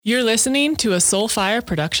You're listening to a Soulfire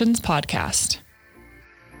Productions podcast.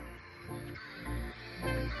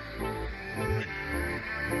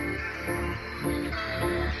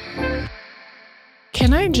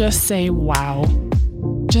 Can I just say wow?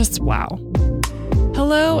 Just wow.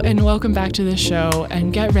 Hello and welcome back to the show,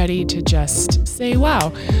 and get ready to just say wow.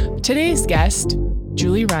 Today's guest,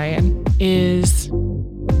 Julie Ryan, is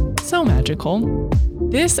so magical.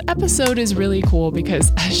 This episode is really cool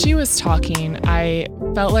because as she was talking, I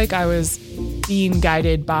felt like I was being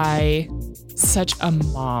guided by such a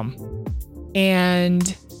mom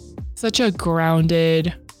and such a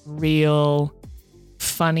grounded, real,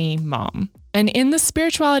 funny mom. And in the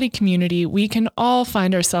spirituality community, we can all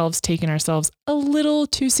find ourselves taking ourselves a little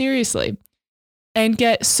too seriously and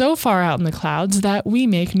get so far out in the clouds that we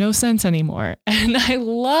make no sense anymore. And I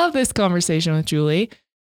love this conversation with Julie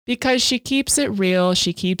because she keeps it real,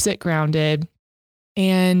 she keeps it grounded,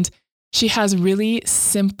 and she has really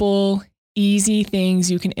simple, easy things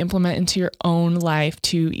you can implement into your own life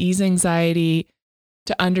to ease anxiety,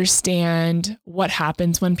 to understand what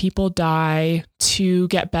happens when people die, to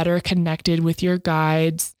get better connected with your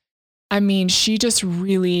guides. I mean, she just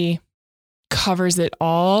really covers it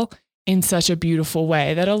all in such a beautiful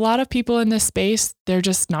way that a lot of people in this space, they're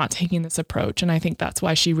just not taking this approach. And I think that's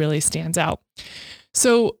why she really stands out.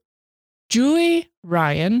 So Julie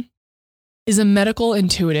Ryan is a medical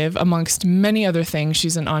intuitive amongst many other things.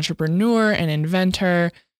 She's an entrepreneur, an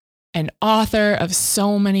inventor, an author of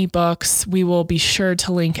so many books. We will be sure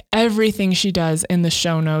to link everything she does in the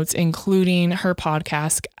show notes, including her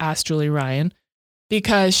podcast, Ask Julie Ryan,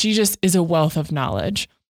 because she just is a wealth of knowledge.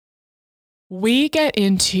 We get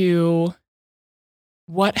into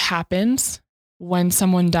what happens when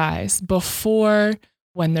someone dies, before,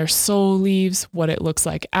 when their soul leaves, what it looks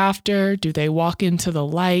like after, do they walk into the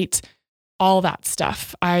light, all that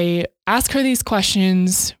stuff. I ask her these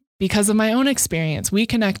questions because of my own experience. We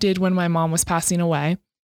connected when my mom was passing away,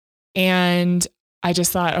 and I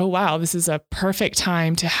just thought, oh, wow, this is a perfect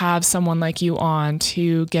time to have someone like you on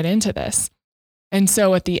to get into this. And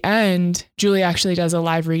so at the end, Julie actually does a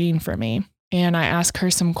live reading for me, and I ask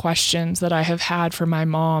her some questions that I have had for my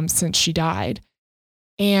mom since she died.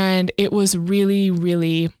 And it was really,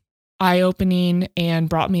 really eye-opening and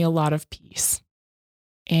brought me a lot of peace.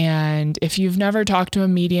 And if you've never talked to a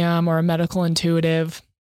medium or a medical intuitive,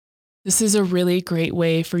 this is a really great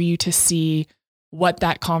way for you to see what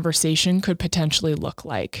that conversation could potentially look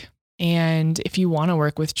like. And if you want to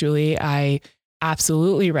work with Julie, I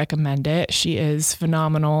absolutely recommend it. She is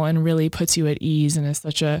phenomenal and really puts you at ease and is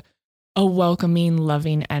such a welcoming,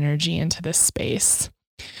 loving energy into this space.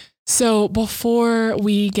 So before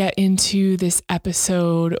we get into this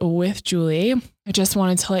episode with Julie, I just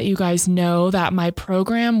wanted to let you guys know that my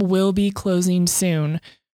program will be closing soon.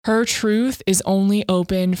 Her Truth is only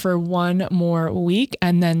open for one more week,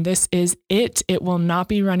 and then this is it. It will not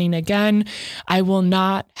be running again. I will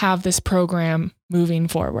not have this program moving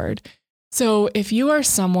forward. So if you are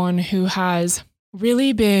someone who has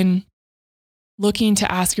really been looking to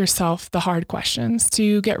ask yourself the hard questions,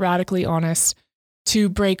 to get radically honest, to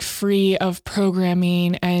break free of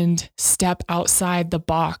programming and step outside the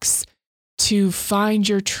box, to find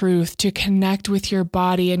your truth, to connect with your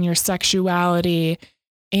body and your sexuality,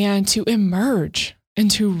 and to emerge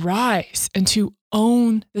and to rise and to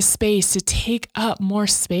own the space, to take up more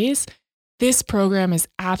space, this program is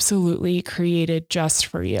absolutely created just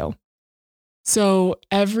for you. So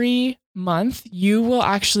every month, you will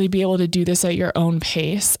actually be able to do this at your own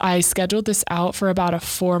pace. I scheduled this out for about a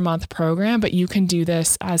 4-month program, but you can do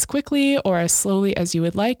this as quickly or as slowly as you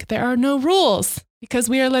would like. There are no rules because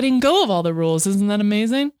we are letting go of all the rules. Isn't that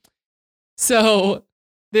amazing? So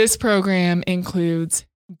this program includes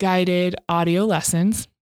guided audio lessons,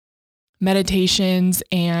 meditations,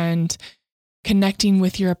 and connecting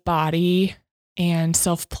with your body and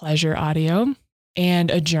self-pleasure audio,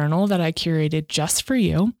 and a journal that I curated just for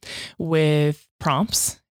you with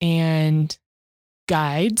prompts and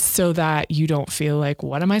guides so that you don't feel like,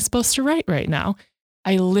 what am I supposed to write right now?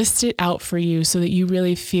 I list it out for you so that you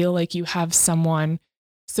really feel like you have someone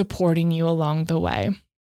supporting you along the way.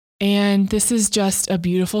 And this is just a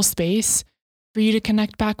beautiful space for you to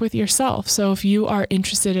connect back with yourself. So if you are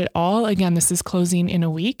interested at all, again, this is closing in a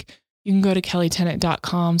week. You can go to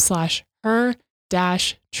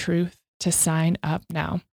kellitennant.com/her-truth to sign up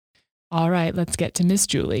now. All right, let's get to Miss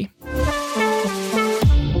Julie.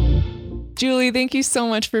 Julie, thank you so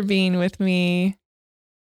much for being with me.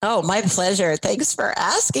 Oh, my pleasure. Thanks for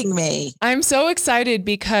asking me. I'm so excited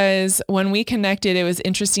because when we connected, it was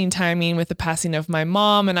interesting timing with the passing of my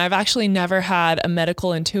mom. And I've actually never had a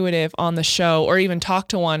medical intuitive on the show or even talked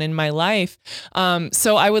to one in my life.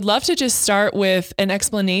 So I would love to just start with an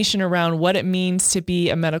explanation around what it means to be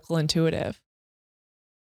a medical intuitive.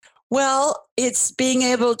 Well, it's being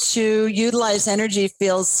able to utilize energy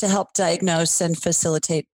fields to help diagnose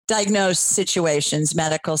situations,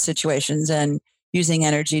 medical situations, and using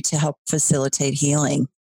energy to help facilitate healing.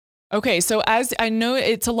 Okay, so as I know,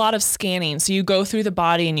 it's a lot of scanning. So you go through the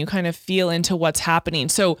body and you kind of feel into what's happening.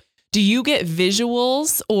 So do you get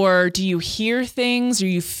visuals or do you hear things or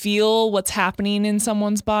you feel what's happening in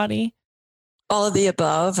someone's body? All of the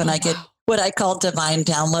above. And Oh, I get wow. what I call divine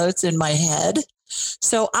downloads in my head.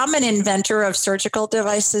 So I'm an inventor of surgical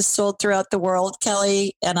devices sold throughout the world,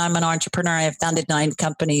 Kelly, and I'm an entrepreneur. I have founded 9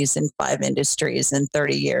 companies in 5 industries in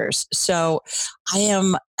 30 years. So I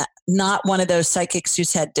am not one of those psychics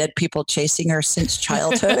who's had dead people chasing her since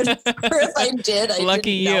childhood. Or if I did, I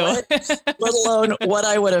Lucky didn't know you. it, let alone what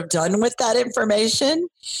I would have done with that information.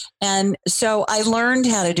 And so I learned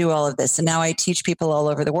how to do all of this. And now I teach people all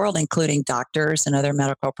over the world, including doctors and other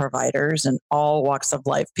medical providers and all walks of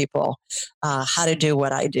life people, how to do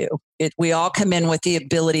what I do. We all come in with the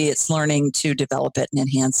ability, it's learning to develop it and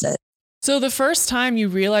enhance it. So the first time you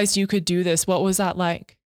realized you could do this, what was that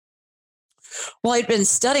like? Well, I'd been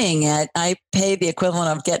studying it. I paid the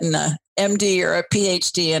equivalent of getting a MD or a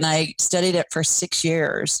PhD, and I studied it for 6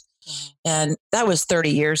 years. And that was 30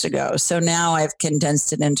 years ago. So now I've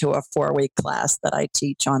condensed it into a 4-week class that I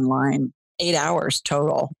teach online, 8 hours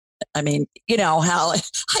total. I mean, you know how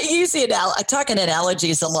I use I talk in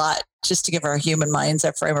analogies a lot just to give our human minds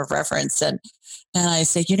a frame of reference. And I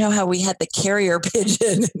say, you know how we had the carrier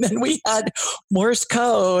pigeon and then we had Morse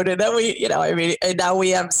code and then and now we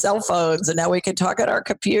have cell phones and now we can talk on our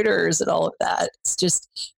computers and all of that. It's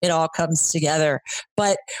just, it all comes together.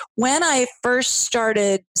 But when I first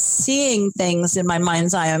started seeing things in my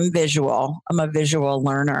mind's eye, I'm a visual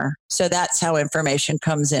learner. So that's how information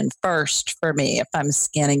comes in first for me if I'm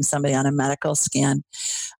scanning somebody on a medical scan.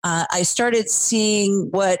 I started seeing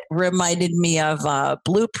what reminded me of a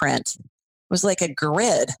blueprint. It was like a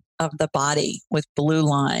grid of the body with blue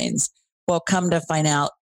lines. Well, come to find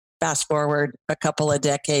out, fast forward a couple of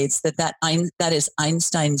decades, that is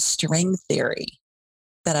Einstein's string theory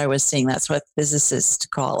that I was seeing. That's what physicists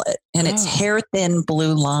call it. And it's hair thin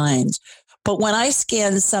blue lines. But when I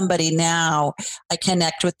scan somebody now, I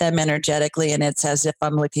connect with them energetically, and it's as if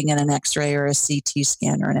I'm looking at an X-ray or a CT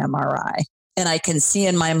scan or an MRI. And I can see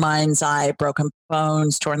in my mind's eye broken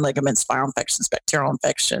bones, torn ligaments, viral infections, bacterial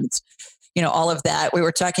infections, all of that. We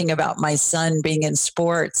were talking about my son being in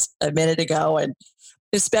sports a minute ago, and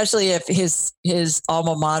especially if his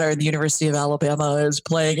alma mater, the University of Alabama, is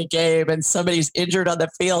playing a game and somebody's injured on the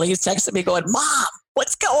field, he's texting me going, "Mom,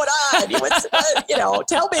 what's going on?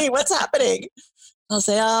 Tell me what's happening." I'll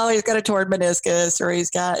say, "Oh, he's got a torn meniscus, or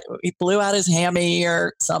he blew out his hammy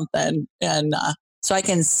or something." And so I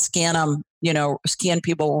can scan them, scan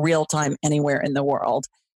people real time anywhere in the world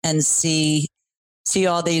and see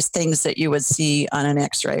all these things that you would see on an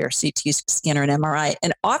X-ray or CT scan or an MRI.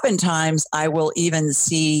 And oftentimes I will even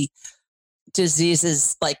see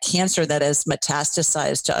diseases like cancer that has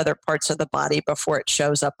metastasized to other parts of the body before it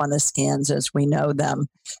shows up on the scans as we know them.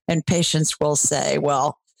 And patients will say,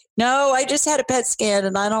 "Well, no, I just had a PET scan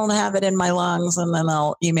and I don't have it in my lungs." And then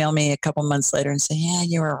they'll email me a couple months later and say, "Yeah,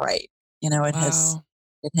 you were right. Wow.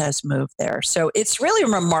 It has moved there." So it's really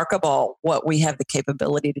remarkable what we have the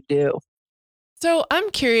capability to do. So I'm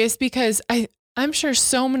curious because I'm sure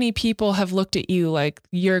so many people have looked at you like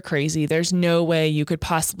you're crazy. There's no way you could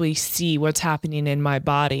possibly see what's happening in my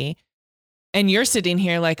body. And you're sitting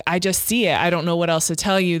here like, I just see it. I don't know what else to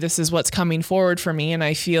tell you. This is what's coming forward for me. And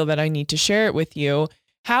I feel that I need to share it with you.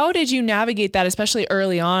 How did you navigate that, especially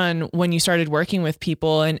early on when you started working with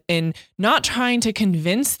people and not trying to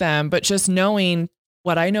convince them, but just knowing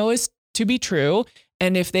what I know is to be true.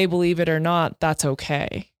 And if they believe it or not, that's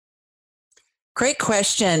okay. Great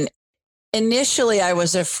question. Initially, I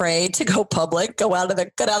was afraid to go public, get out of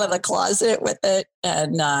the closet with it,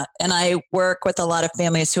 and I work with a lot of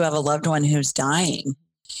families who have a loved one who's dying,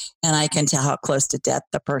 and I can tell how close to death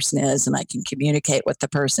the person is, and I can communicate with the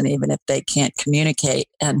person even if they can't communicate.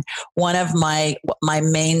 And one of my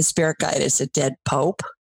main spirit guide is a dead pope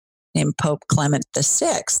named Pope Clement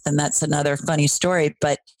VI, and that's another funny story.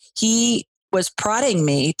 But he was prodding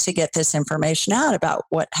me to get this information out about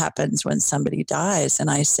what happens when somebody dies, and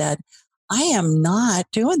I said, "I am not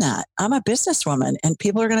doing that. I'm a businesswoman and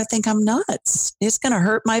people are going to think I'm nuts. It's going to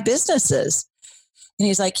hurt my businesses." And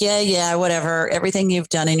he's like, yeah, whatever. Everything you've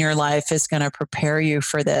done in your life is going to prepare you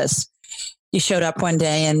for this. He showed up one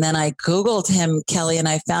day, and then I Googled him, Kelly, and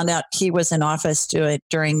I found out he was in office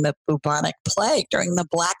during the bubonic plague, during the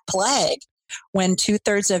Black Plague, when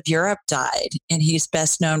 2/3 of Europe died. And he's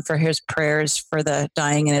best known for his prayers for the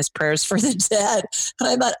dying and his prayers for the dead. And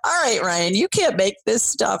I thought, all right, Ryan, you can't make this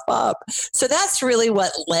stuff up. So that's really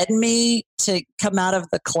what led me to come out of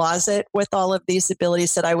the closet with all of these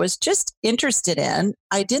abilities that I was just interested in.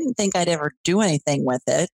 I didn't think I'd ever do anything with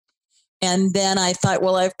it. And then I thought,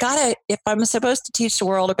 well, I've got to, if I'm supposed to teach the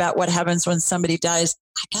world about what happens when somebody dies,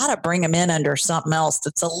 I got to bring them in under something else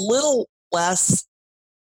that's a little less,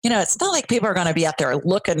 it's not like people are going to be out there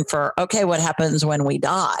looking for, okay, what happens when we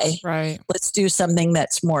die? Right. Let's do something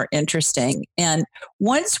that's more interesting. And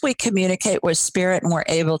once we communicate with spirit and we're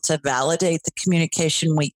able to validate the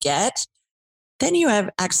communication we get, then you have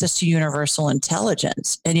access to universal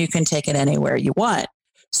intelligence and you can take it anywhere you want.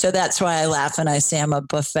 So that's why I laugh and I say I'm a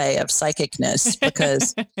buffet of psychicness,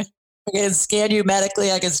 because I can scan you medically.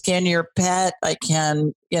 I can scan your pet. I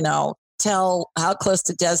can, tell how close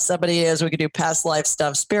to death somebody is. We can do past life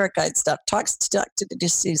stuff, spirit guide stuff, talks to the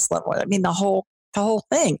deceased loved one. I mean, the whole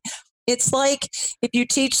thing. It's like if you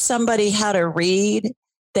teach somebody how to read,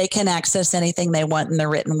 they can access anything they want in the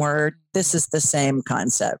written word. This is the same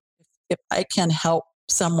concept. If I can help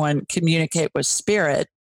someone communicate with spirit,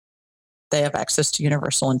 they have access to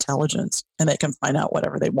universal intelligence and they can find out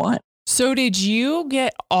whatever they want. So did you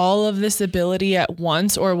get all of this ability at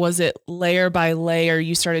once, or was it layer by layer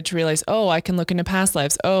you started to realize, oh, I can look into past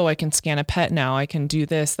lives. Oh, I can scan a pet now. I can do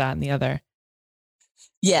this, that, and the other.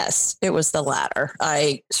 Yes, it was the latter.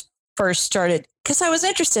 I first started because I was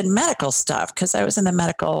interested in medical stuff, because I was in the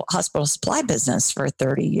medical hospital supply business for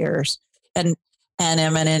 30 years. And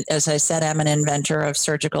as I said, I'm an inventor of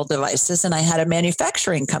surgical devices, and I had a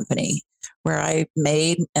manufacturing company where I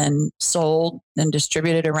made and sold and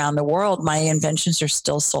distributed around the world. My inventions are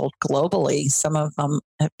still sold globally. Some of them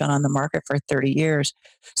have been on the market for 30 years.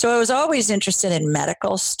 So I was always interested in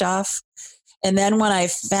medical stuff. And then when I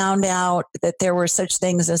found out that there were such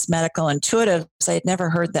things as medical intuitives, I had never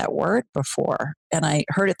heard that word before. And I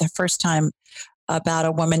heard it the first time about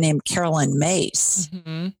a woman named Carolyn Mace.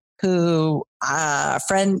 Mm-hmm. Who a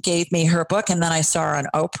friend gave me her book, and then I saw her on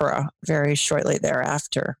Oprah very shortly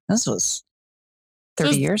thereafter. This was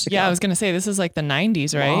 30 years ago. Yeah, I was going to say, this is like the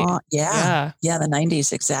 90s, right? Yeah, the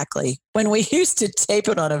 90s, exactly. When we used to tape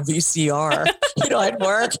it on a VCR, I'd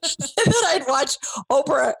work, and then I'd watch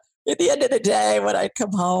Oprah at the end of the day when I'd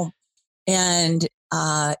come home. And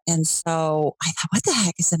so I thought, what the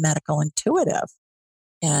heck is a medical intuitive?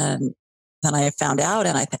 And then I found out,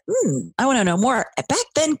 and I thought, I want to know more. Back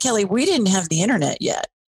then, Kelly, we didn't have the internet yet.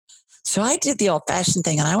 So I did the old fashioned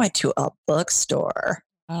thing, and I went to a bookstore.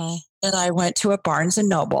 Oh. And I went to a Barnes and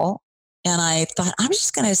Noble, and I thought, I'm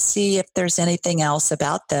just going to see if there's anything else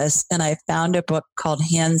about this. And I found a book called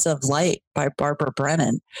Hands of Light by Barbara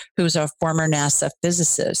Brennan, who's a former NASA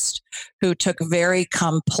physicist who took very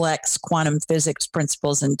complex quantum physics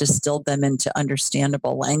principles and distilled them into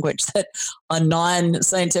understandable language that a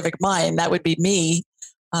non-scientific mind, that would be me,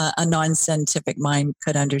 a non-scientific mind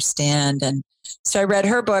could understand. And so I read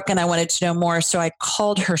her book and I wanted to know more. So I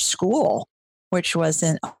called her school, which was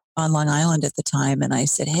on Long Island at the time. And I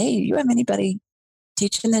said, hey, you have anybody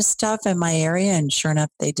teaching this stuff in my area? And sure enough,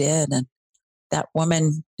 they did. And that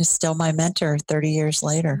woman is still my mentor 30 years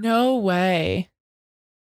later. No way.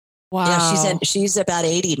 Wow. Yeah, she's about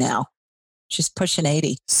 80 now. She's pushing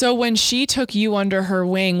 80. So when she took you under her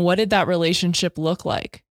wing, what did that relationship look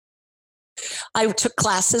like? I took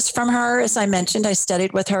classes from her. As I mentioned, I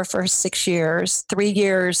studied with her for 6 years, 3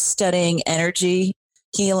 years studying energy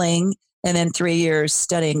healing, and then 3 years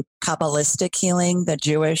studying Kabbalistic healing, the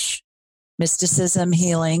Jewish mysticism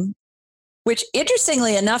healing, which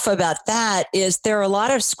interestingly enough about that is there are a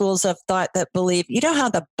lot of schools of thought that believe, how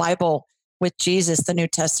the Bible with Jesus, the New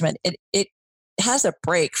Testament, it has a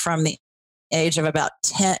break from the age of about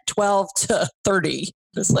 12 to 30.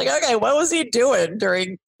 It's like, okay, what was he doing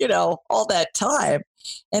during, all that time?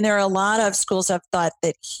 And there are a lot of schools of thought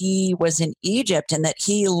that he was in Egypt and that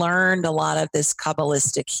he learned a lot of this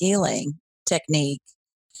Kabbalistic healing technique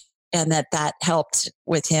and that helped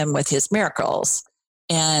with him with his miracles.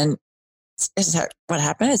 And is that what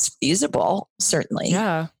happened? It's feasible, certainly.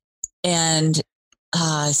 Yeah. And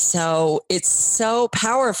so it's so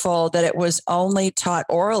powerful that it was only taught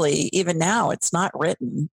orally. Even now, it's not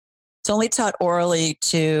written. It's only taught orally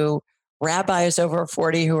to rabbis over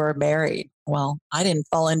 40 who are married. Well, I didn't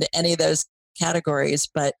fall into any of those categories,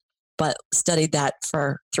 but but studied that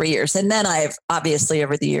for 3 years. And then I've obviously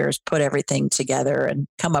over the years put everything together and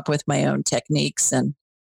come up with my own techniques and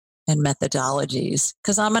methodologies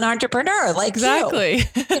because I'm an entrepreneur like exactly.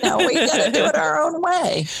 You know, we got to do it our own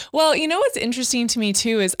way. Well, you know, what's interesting to me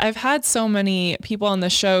too, is I've had so many people on the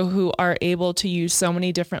show who are able to use so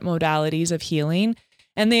many different modalities of healing,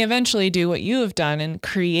 and they eventually do what you have done and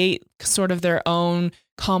create sort of their own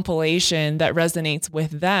compilation that resonates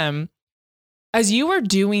with them. As you were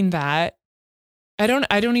doing that, I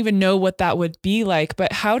don't even know what that would be like,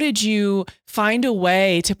 but how did you find a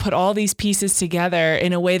way to put all these pieces together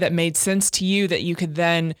in a way that made sense to you that you could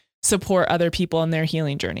then support other people in their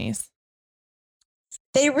healing journeys?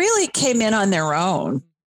 They really came in on their own.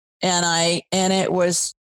 And it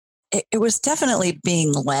was definitely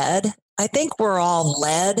being led. I think we're all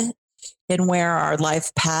led in where our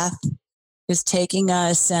life path is taking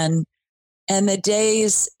us. And the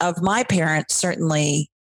days of my parents, certainly,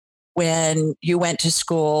 when you went to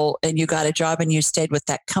school and you got a job and you stayed with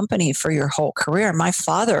that company for your whole career. My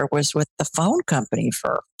father was with the phone company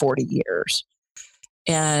for 40 years.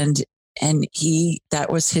 And that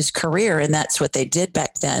was his career, and that's what they did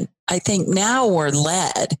back then. I think now we're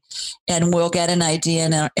led, and we'll get an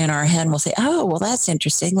idea in our head and we'll say, oh, well, that's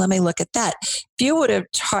interesting. Let me look at that. If you would have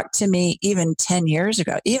talked to me even 10 years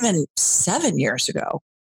ago, even 7 years ago,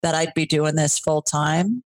 that I'd be doing this full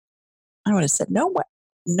time, I would have said, no way.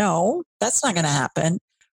 No, that's not going to happen.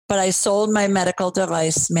 But I sold my medical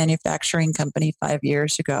device manufacturing company 5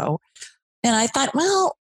 years ago. And I thought,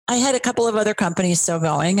 well, I had a couple of other companies still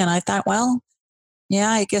going. And I thought, well,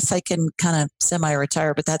 yeah, I guess I can kind of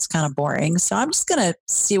semi-retire, but that's kind of boring. So I'm just going to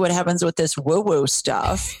see what happens with this woo-woo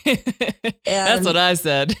stuff. That's what I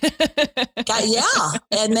said. Yeah.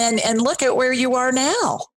 And look at where you are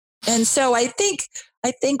now. And so I think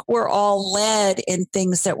we're all led in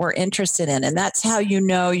things that we're interested in. And that's how you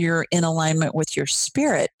know you're in alignment with your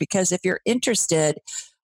spirit. Because if you're interested,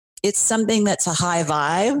 it's something that's a high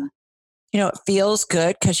vibe. You know, it feels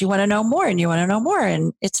good because you want to know more and you want to know more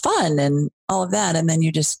and it's fun and all of that. And then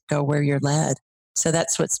you just go where you're led. So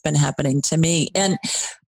that's what's been happening to me. And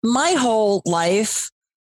my whole life,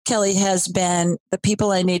 Kelly, has been the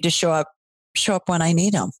people I need to show up when I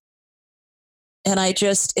need them. And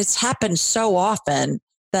it's happened so often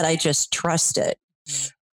that I just trust it.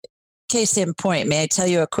 Case in point, may I tell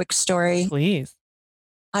you a quick story? Please.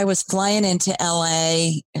 I was flying into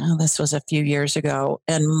LA. This was a few years ago.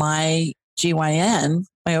 And my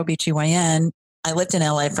OBGYN, I lived in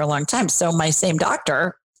LA for a long time. So my same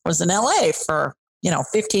doctor was in LA for,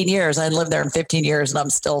 15 years. I lived there in 15 years and I'm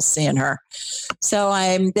still seeing her. So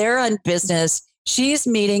I'm there on business. She's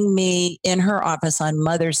meeting me in her office on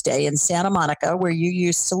Mother's Day in Santa Monica, where you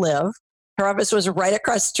used to live. Her office was right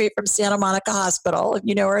across the street from Santa Monica Hospital. If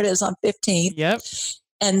you know where it is on 15th. Yep.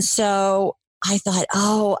 And so I thought,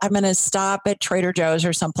 I'm going to stop at Trader Joe's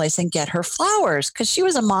or someplace and get her flowers because she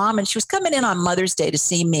was a mom and she was coming in on Mother's Day to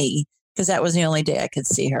see me because that was the only day I could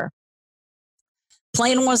see her.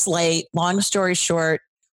 Plane was late. Long story short,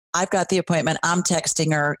 I've got the appointment. I'm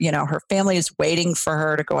texting her. Her family is waiting for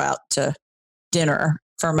her to go out to dinner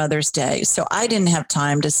for Mother's Day. So I didn't have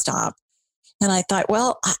time to stop. And I thought,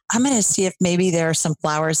 well, I'm going to see if maybe there are some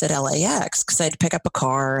flowers at LAX because I had to pick up a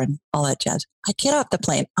car and all that jazz. I get off the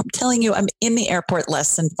plane. I'm telling you, I'm in the airport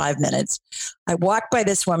less than 5 minutes. I walk by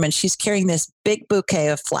this woman. She's carrying this big bouquet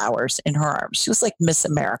of flowers in her arms. She was like Miss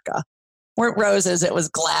America. Weren't roses, it was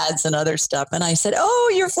glads and other stuff. And I said,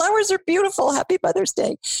 oh, your flowers are beautiful. Happy Mother's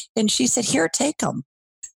Day. And she said, here, take them.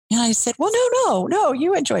 And I said, well, no,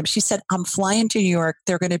 you enjoy them. She said, I'm flying to New York.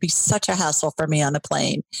 They're going to be such a hassle for me on the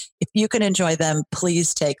plane. If you can enjoy them,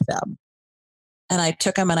 please take them. And I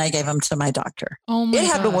took them and I gave them to my doctor. Oh my It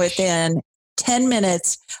happened gosh. within 10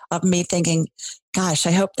 minutes of me thinking, gosh,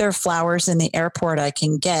 I hope there are flowers in the airport I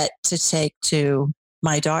can get to take to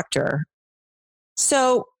my doctor.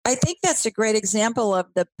 So I think that's a great example of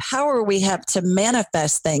the power we have to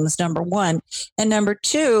manifest things, number one. And number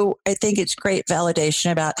two, I think it's great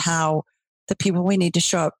validation about how the people we need to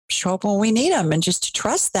show up when we need them and just to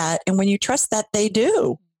trust that. And when you trust that, they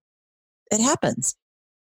do. It happens.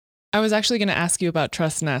 I was actually going to ask you about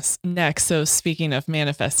trust next. So speaking of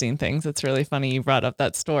manifesting things, it's really funny you brought up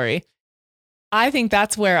that story. I think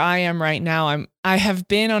that's where I am right now. I have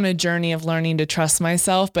been on a journey of learning to trust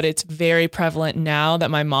myself, but it's very prevalent now that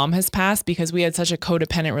my mom has passed because we had such a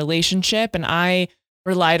codependent relationship and I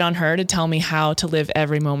relied on her to tell me how to live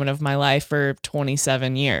every moment of my life for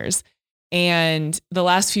 27 years. And the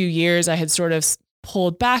last few years I had sort of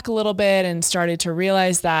pulled back a little bit and started to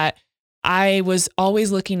realize that I was always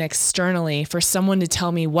looking externally for someone to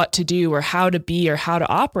tell me what to do or how to be or how to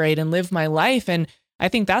operate and live my life. And I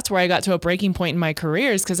think that's where I got to a breaking point in my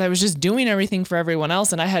career, is because I was just doing everything for everyone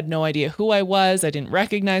else and I had no idea who I was. I didn't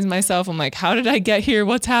recognize myself. I'm like, how did I get here?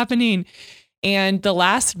 What's happening? And the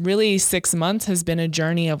last really 6 months has been a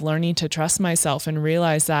journey of learning to trust myself and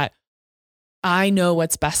realize that I know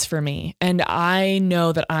what's best for me. And I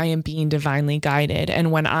know that I am being divinely guided.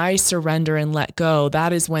 And when I surrender and let go,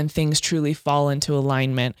 that is when things truly fall into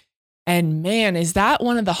alignment. And man, is that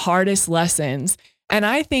one of the hardest lessons. And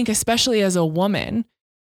I think especially as a woman,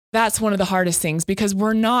 that's one of the hardest things, because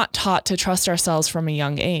we're not taught to trust ourselves from a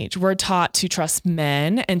young age. We're taught to trust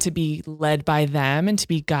men and to be led by them and to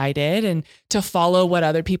be guided and to follow what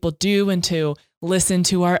other people do and to listen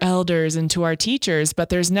to our elders and to our teachers. But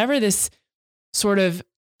there's never this sort of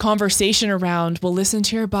conversation around, well, listen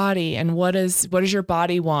to your body and what does your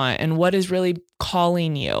body want and what is really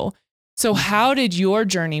calling you. So how did your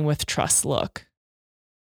journey with trust look?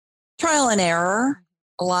 Trial and error,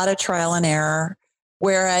 a lot of trial and error.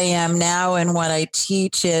 Where I am now and what I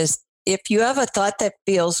teach is, if you have a thought that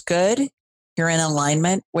feels good, you're in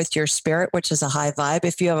alignment with your spirit, which is a high vibe.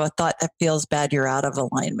 If you have a thought that feels bad, you're out of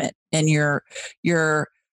alignment and you're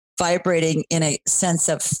vibrating in a sense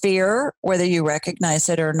of fear, whether you recognize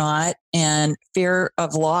it or not. And fear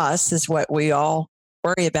of loss is what we all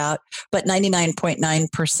worry about. But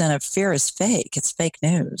 99.9% of fear is fake. It's fake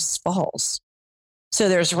news. It's false. So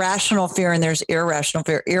there's rational fear and there's irrational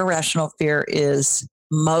fear. Irrational fear is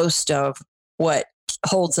most of what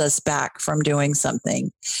holds us back from doing something.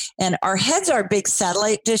 And our heads are big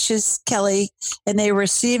satellite dishes, Kelly, and they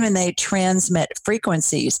receive and they transmit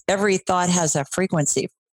frequencies. Every thought has a frequency.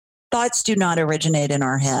 Thoughts do not originate in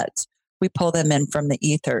our heads. We pull them in from the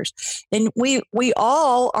ethers. And we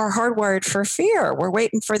all are hardwired for fear. We're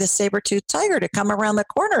waiting for the saber-toothed tiger to come around the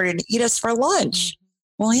corner and eat us for lunch.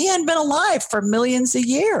 Well, he hadn't been alive for millions of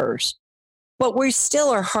years, but we still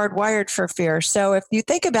are hardwired for fear. So if you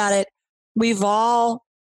think about it, we've all,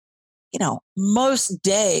 most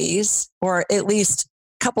days, or at least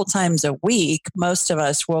a couple times a week, most of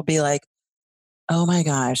us will be like, oh my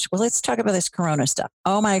gosh, well, let's talk about this corona stuff.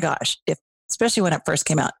 Oh my gosh, especially when it first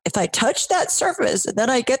came out, if I touch that surface and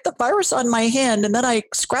then I get the virus on my hand and then I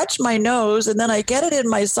scratch my nose and then I get it in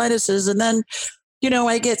my sinuses and then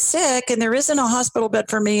I get sick and there isn't a hospital bed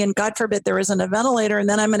for me and God forbid there isn't a ventilator and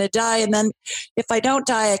then I'm going to die. And then if I don't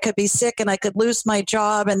die, I could be sick and I could lose my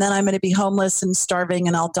job and then I'm going to be homeless and starving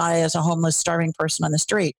and I'll die as a homeless, starving person on the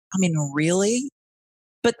street. I mean, really?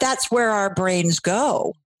 But that's where our brains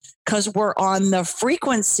go because we're on the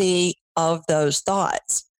frequency of those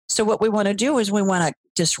thoughts. So what we want to do is we want to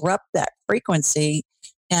disrupt that frequency.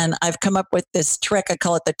 And I've come up with this trick. I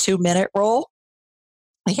call it the 2-minute rule.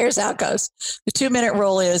 Here's how it goes. The 2-minute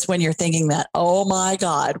rule is when you're thinking that, oh my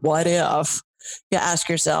God, what if? You ask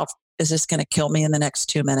yourself, is this going to kill me in the next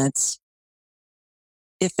 2 minutes?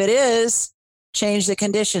 If it is, change the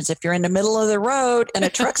conditions. If you're in the middle of the road and a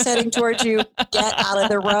truck's heading towards you, get out of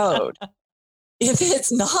the road. If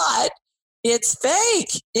it's not, it's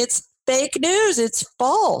fake. It's fake news. It's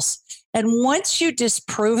false. And once you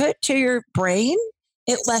disprove it to your brain,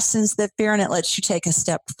 it lessens the fear and it lets you take a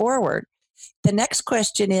step forward. The next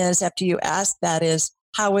question is, after you ask that, is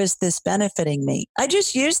how is this benefiting me? I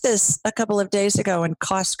just used this a couple of days ago in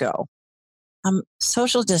Costco. I'm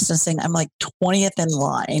social distancing. I'm like 20th in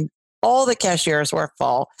line. All the cashiers were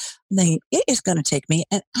full. I'm thinking, it is going to take me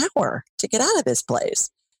an hour to get out of this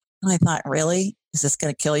place. And I thought, really? Is this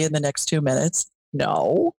going to kill you in the next 2 minutes?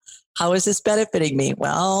 No. How is this benefiting me?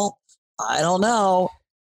 Well, I don't know.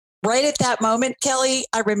 Right at that moment, Kelly,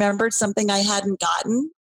 I remembered something I hadn't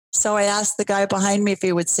gotten. So I asked the guy behind me if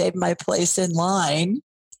he would save my place in line.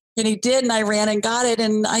 And he did. And I ran and got it.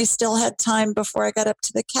 And I still had time before I got up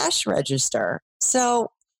to the cash register.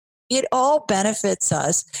 So it all benefits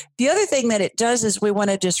us. The other thing that it does is we want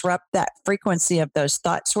to disrupt that frequency of those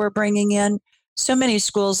thoughts we're bringing in. So many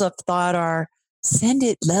schools of thought are send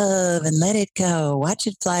it love and let it go. Watch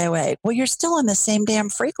it fly away. Well, you're still on the same damn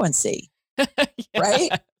frequency, right?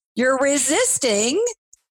 You're resisting.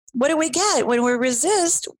 What do we get? When we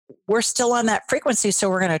resist, we're still on that frequency. So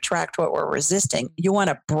we're going to attract what we're resisting. You want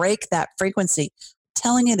to break that frequency. I'm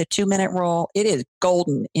telling you the 2-minute rule, it is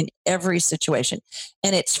golden in every situation.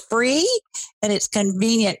 And it's free and it's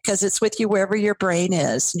convenient because it's with you wherever your brain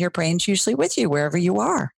is. And your brain's usually with you wherever you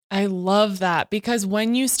are. I love that because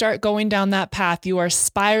when you start going down that path, you are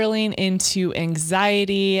spiraling into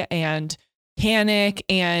anxiety and panic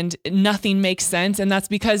and nothing makes sense. And that's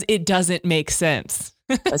because it doesn't make sense.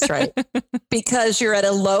 That's right. Because you're at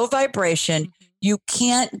a low vibration. You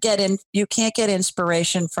can't get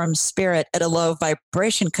inspiration from spirit at a low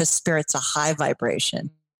vibration because spirit's a high vibration.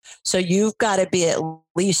 So you've got to be at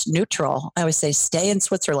least neutral. I always say stay in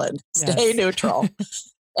Switzerland, stay neutral.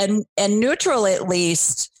 And neutral at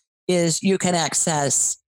least is you can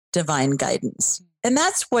access divine guidance. And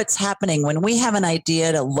that's what's happening when we have an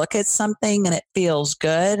idea to look at something and it feels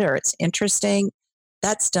good or it's interesting.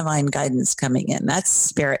 That's divine guidance coming in. That's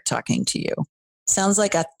spirit talking to you. Sounds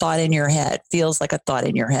like a thought in your head, feels like a thought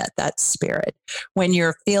in your head. That's spirit. When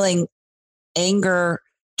you're feeling anger,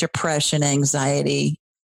 depression, anxiety,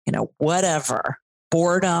 whatever,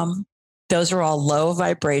 boredom, those are all low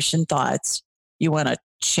vibration thoughts. You want to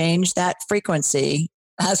change that frequency.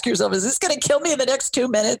 Ask yourself, is this going to kill me in the next 2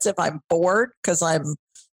 minutes if I'm bored because I'm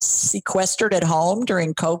sequestered at home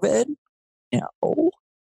during COVID?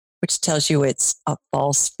 Which tells you it's a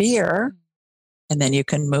false fear. And then you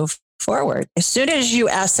can move forward. As soon as you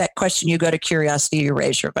ask that question, you go to curiosity, you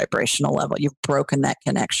raise your vibrational level. You've broken that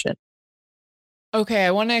connection. Okay,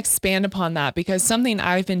 I want to expand upon that because something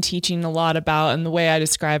I've been teaching a lot about, and the way I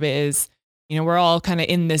describe it is, we're all kind of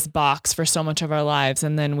in this box for so much of our lives.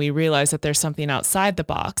 And then we realize that there's something outside the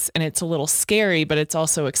box and it's a little scary, but it's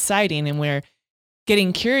also exciting. And we're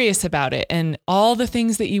getting curious about it. And all the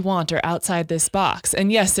things that you want are outside this box.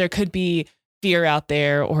 And yes, there could be fear out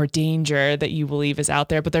there or danger that you believe is out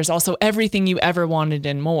there, but there's also everything you ever wanted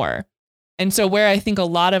and more. And so where I think a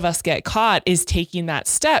lot of us get caught is taking that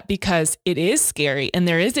step because it is scary and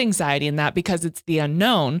there is anxiety in that because it's the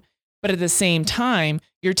unknown. But at the same time,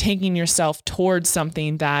 you're taking yourself towards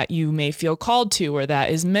something that you may feel called to or that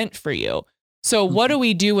is meant for you. So what do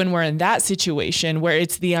we do when we're in that situation where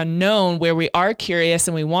it's the unknown, where we are curious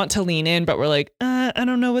and we want to lean in, but we're like, I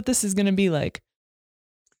don't know what this is going to be like?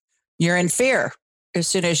 You're in fear as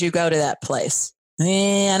soon as you go to that place.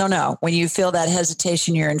 I don't know. When you feel that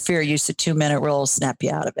hesitation, you're in fear. Use the 2-minute rule, snap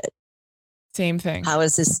you out of it. Same thing. How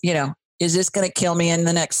is this, is this going to kill me in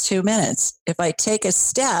the next 2 minutes? If I take a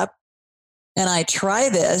step and I try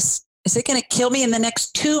this, is it going to kill me in the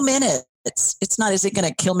next 2 minutes? It's not, is it going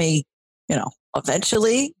to kill me,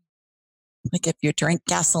 eventually? Like if you drink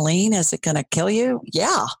gasoline, is it going to kill you?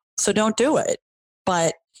 Yeah. So don't do it.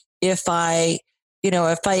 But if I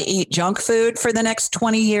eat junk food for the next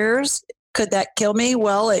 20 years, could that kill me?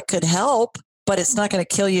 Well, it could help, but it's not going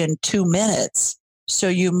to kill you in 2 minutes. So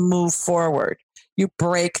you move forward. You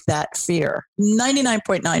break that fear.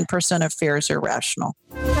 99.9% of fears are rational.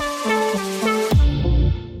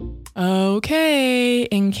 Okay,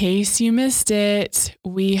 in case you missed it,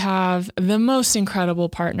 we have the most incredible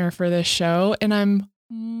partner for this show, and I'm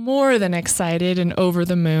more than excited and over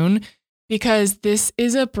the moon because this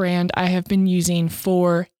is a brand I have been using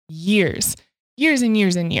for years and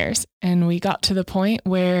years and years. And we got to the point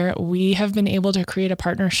where we have been able to create a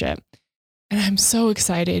partnership. And I'm so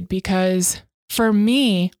excited because for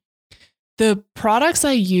me, the products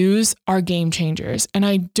I use are game changers, and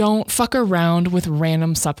I don't fuck around with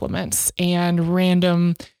random supplements and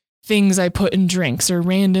random things I put in drinks or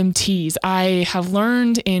random teas. I have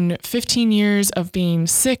learned in 15 years of being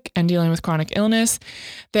sick and dealing with chronic illness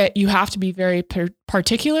that you have to be very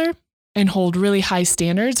particular and hold really high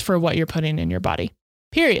standards for what you're putting in your body,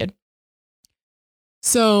 period.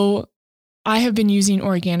 So I have been using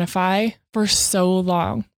Organifi for so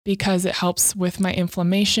long because it helps with my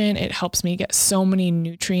inflammation. It helps me get so many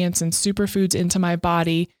nutrients and superfoods into my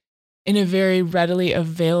body in a very readily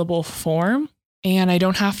available form. And I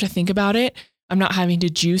don't have to think about it. I'm not having to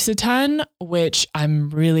juice a ton, which I'm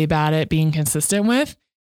really bad at being consistent with.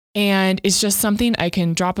 And it's just something I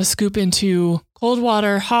can drop a scoop into cold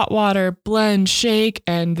water, hot water, blend, shake,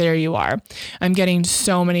 and there you are. I'm getting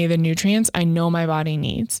so many of the nutrients I know my body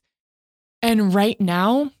needs. And right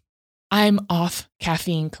now, I'm off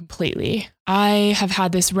caffeine completely. I have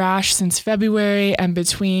had this rash since February, and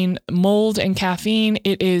between mold and caffeine,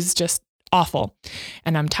 it is just awful.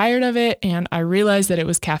 And I'm tired of it. And I realized that it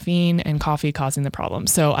was caffeine and coffee causing the problem.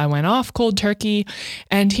 So I went off cold turkey,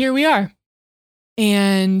 and here we are.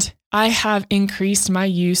 And I have increased my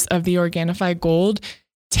use of the Organifi Gold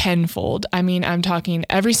tenfold. I mean, I'm talking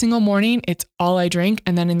every single morning, it's all I drink.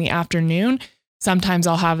 And then in the afternoon, sometimes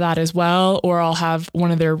I'll have that as well, or I'll have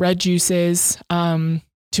one of their red juices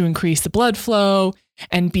to increase the blood flow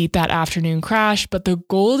and beat that afternoon crash. But the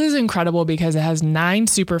Gold is incredible because it has 9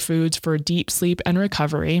 superfoods for deep sleep and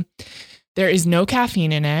recovery. There is no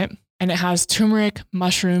caffeine in it, and it has turmeric,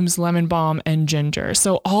 mushrooms, lemon balm, and ginger.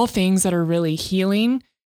 So all things that are really healing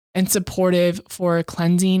and supportive for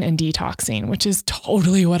cleansing and detoxing, which is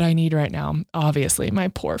totally what I need right now. Obviously, my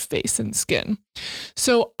poor face and skin.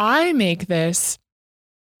 So I make this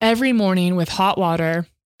every morning with hot water,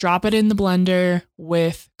 drop it in the blender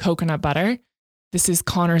with coconut butter. This is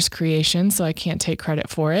Connor's creation, so I can't take credit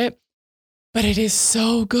for it. but it is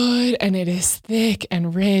so good, and it is thick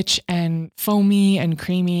and rich and foamy and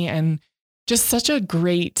creamy and just such a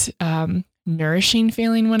great, nourishing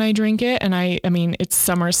feeling when I drink it. And I mean, it's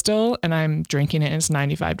summer still and I'm drinking it and it's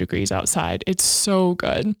 95 degrees outside. It's so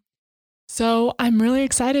good. So I'm really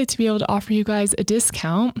excited to be able to offer you guys a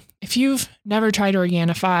discount. If you've never tried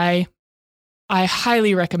Organifi, I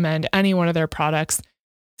highly recommend any one of their products.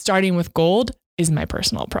 Starting with Gold is my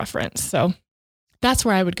personal preference. So that's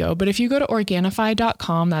where I would go. But if you go to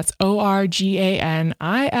Organifi.com, that's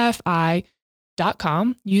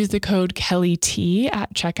Organifi.com, use the code KellyT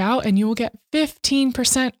at checkout and you will get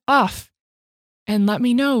 15% off. And let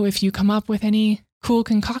me know if you come up with any cool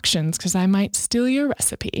concoctions because I might steal your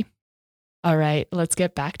recipe. All right, let's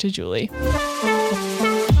get back to Julie.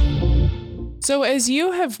 So as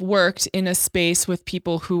you have worked in a space with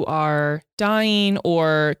people who are dying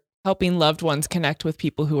or helping loved ones connect with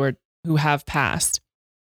people who have passed,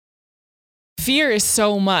 fear is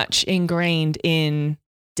so much ingrained in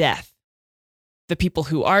death. The people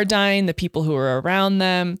who are dying, the people who are around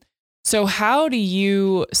them. So how do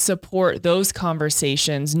you support those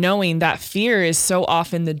conversations, knowing that fear is so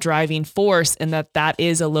often the driving force and that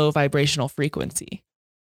is a low vibrational frequency?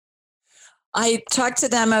 I talked to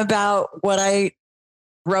them about what I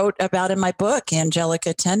wrote about in my book, Angelic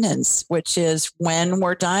Attendants, which is when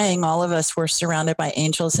we're dying, all of us were surrounded by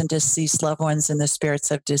angels and deceased loved ones and the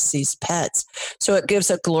spirits of deceased pets. So it gives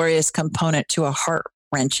a glorious component to a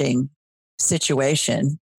heart-wrenching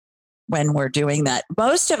situation when we're doing that.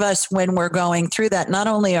 Most of us, when we're going through that, not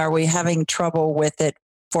only are we having trouble with it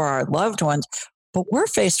for our loved ones, but we're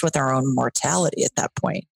faced with our own mortality at that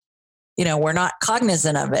point. You know, we're not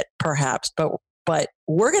cognizant of it, perhaps, but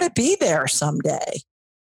we're going to be there someday.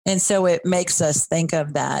 And so it makes us think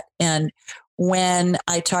of that. And when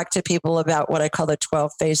I talk to people about what I call the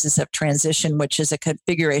 12 phases of transition, which is a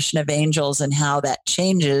configuration of angels and how that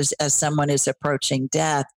changes as someone is approaching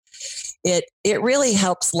death, it really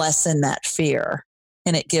helps lessen that fear.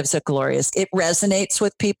 And it gives it resonates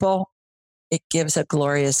with people. It gives a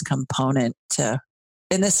glorious component to,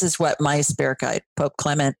 and this is what my spirit guide, Pope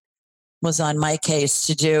Clement, was on my case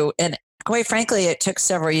to do. And quite frankly, it took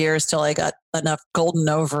several years till I got enough golden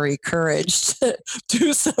ovary courage to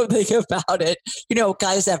do something about it. You know,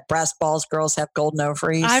 guys have brass balls, girls have golden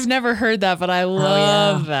ovaries. I've never heard that, but I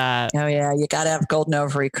love that. Oh yeah. You got to have golden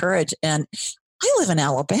ovary courage. And I live in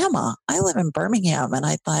Alabama. I live in Birmingham. And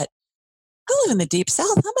I thought, I live in the deep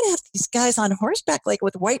South. I'm going to have these guys on horseback, like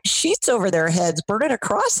with white sheets over their heads, burning a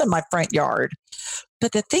cross in my front yard.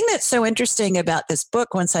 But the thing that's so interesting about this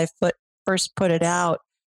book, once I first put it out,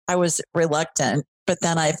 I was reluctant, but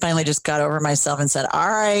then I finally just got over myself and said, all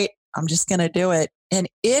right, I'm just going to do it. And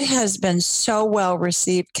it has been so well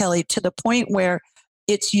received, Kelly, to the point where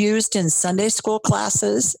it's used in Sunday school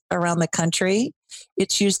classes around the country.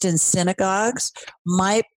 It's used in synagogues.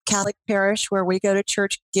 My Catholic parish where we go to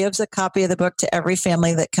church gives a copy of the book to every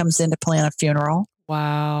family that comes in to plan a funeral.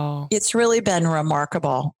 Wow. It's really been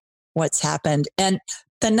remarkable what's happened. And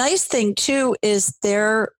the nice thing too is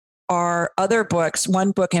there are other books.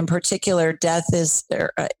 One book in particular,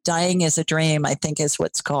 Dying is a Dream, I think is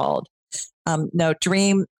what's called.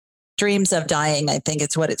 Dreams of Dying, I think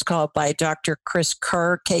it's what it's called, by Dr. Chris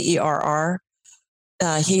Kerr, Kerr.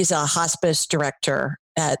 He's a hospice director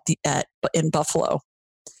in Buffalo.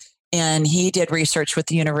 And he did research with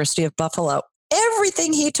the University of Buffalo.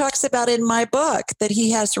 Everything he talks about in my book that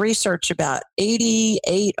he has research about,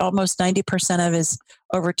 88, almost 90% of his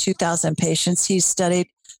over 2,000 patients he's studied,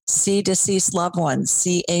 see deceased loved ones,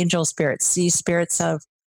 see angel spirits, see spirits of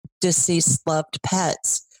deceased loved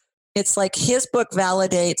pets. It's like his book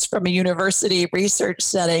validates from a university research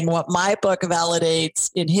setting what my book validates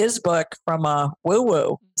in his book from a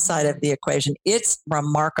woo-woo side of the equation. It's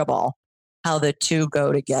remarkable how the two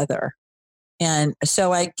go together. And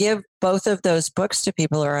so I give both of those books to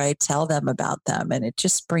people, or I tell them about them, and it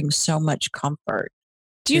just brings so much comfort.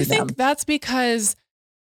 Do you think that's because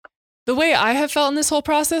the way I have felt in this whole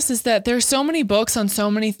process is that there's so many books on so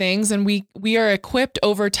many things, and we are equipped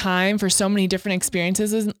over time for so many different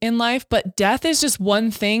experiences in life, but death is just one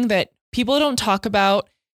thing that people don't talk about.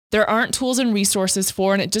 There aren't tools and resources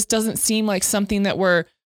for, and it just doesn't seem like something that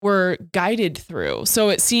we're guided through. So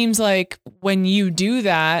it seems like when you do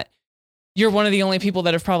that, you're one of the only people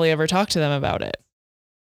that have probably ever talked to them about it.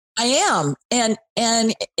 I am. And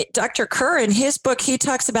Dr. Kerr, in his book, he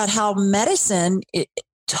talks about how medicine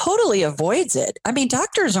totally avoids it. I mean,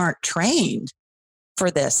 doctors aren't trained for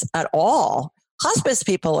this at all. hospice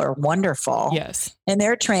people are wonderful. Yes. And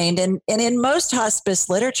they're trained. And in most hospice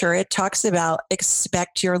literature, it talks about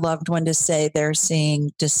expect your loved one to say they're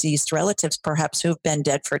seeing deceased relatives, perhaps who've been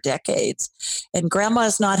dead for decades. And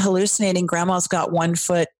grandma's not hallucinating. Grandma's got one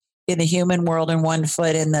foot in the human world and one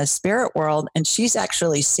foot in the spirit world. And she's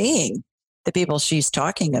actually seeing the people she's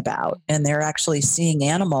talking about, and they're actually seeing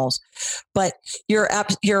animals. But you're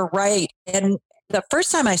right. And the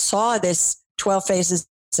first time I saw this 12 phases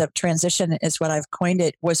of transition is what I've coined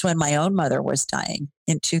it, was when my own mother was dying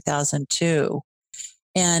in 2002.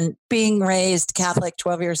 And being raised Catholic,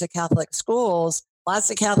 12 years of Catholic schools, lots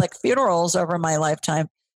of Catholic funerals over my lifetime.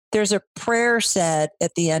 There's a prayer said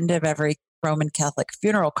at the end of every Roman Catholic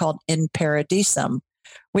funeral called In Paradisum,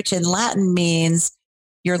 which in Latin means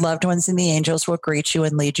your loved ones and the angels will greet you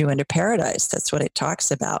and lead you into paradise. That's what it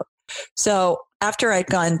talks about. So after I'd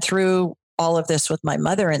gone through all of this with my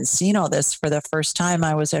mother and seen all this for the first time,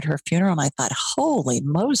 I was at her funeral and I thought, holy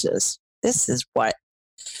Moses, this is what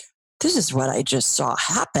I just saw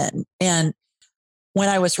happen. And when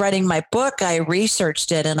I was writing my book, I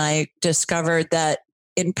researched it and I discovered that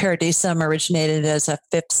In Paradisum originated as a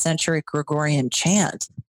 5th century Gregorian chant.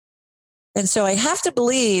 And so I have to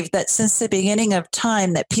believe that since the beginning of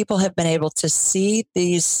time that people have been able to see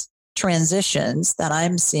these transitions that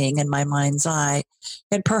I'm seeing in my mind's eye.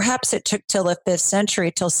 And perhaps it took till the 5th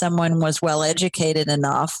century till someone was well educated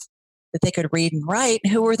enough that they could read and write.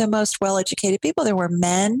 Who were the most well educated people? There were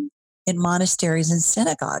men in monasteries and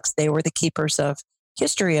synagogues. They were the keepers of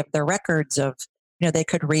history, of the records of, they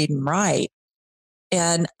could read and write.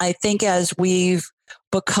 And I think as we've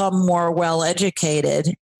become more well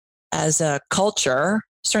educated as a culture,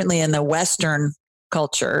 certainly in the Western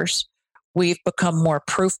cultures, we've become more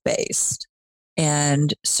proof-based.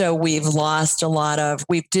 And so we've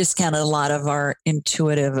discounted a lot of our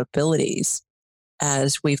intuitive abilities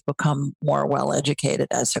as we've become more well-educated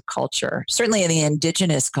as a culture. Certainly in the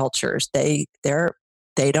indigenous cultures, they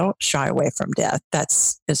don't shy away from death.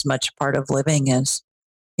 That's as much part of living as,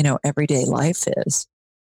 everyday life is.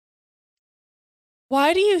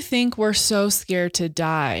 Why do you think we're so scared to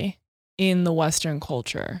die in the Western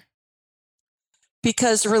culture?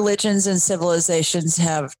 Because religions and civilizations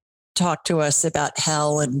have talked to us about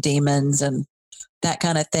hell and demons and that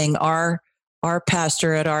kind of thing. Our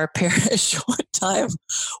pastor at our parish one time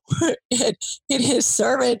in his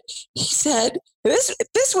sermon, he said, this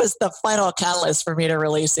was the final catalyst for me to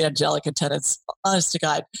release the angelic tenets, honest to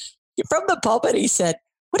God. From the pulpit, he said,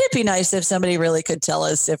 would it be nice if somebody really could tell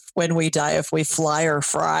us if when we die, if we fly or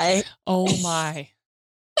fry? Oh my.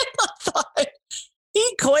 I thought,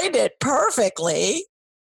 he coined it perfectly.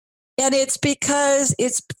 And it's because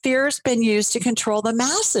fear's been used to control the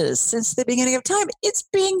masses since the beginning of time. It's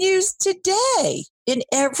being used today in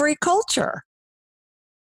every culture.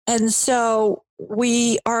 And so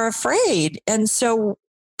we are afraid. And so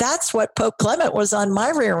that's what Pope Clement was on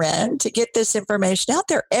my rear end, to get this information out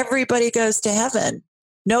there. Everybody goes to heaven.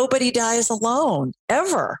 Nobody dies alone,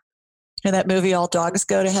 ever. And that movie, All Dogs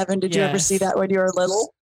Go to Heaven. Did you ever see that when you were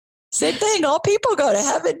little? Same thing. All people go to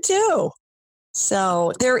heaven too.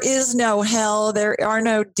 So there is no hell. There are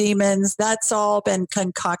no demons. That's all been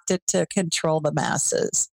concocted to control the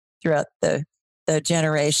masses throughout the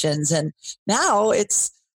generations. And now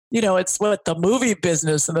it's what the movie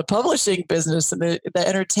business and the publishing business and the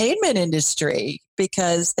entertainment industry,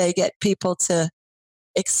 because they get people to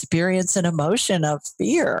experience an emotion of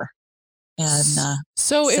fear. And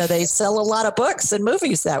so they sell a lot of books and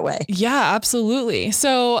movies that way. Yeah, absolutely.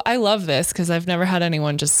 So I love this because I've never had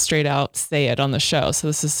anyone just straight out say it on the show. So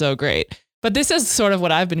this is so great. But this is sort of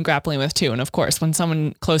what I've been grappling with too. And of course, when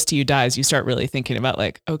someone close to you dies, you start really thinking about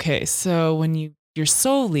like, okay, so when your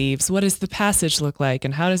soul leaves, what does the passage look like?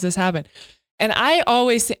 And how does this happen? And I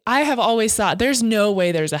have always thought there's no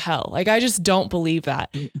way there's a hell. Like, I just don't believe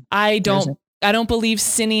that. I don't believe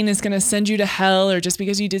sinning is going to send you to hell, or just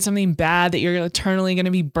because you did something bad that you're eternally going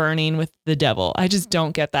to be burning with the devil. I just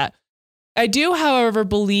don't get that. I do, however,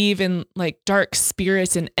 believe in like dark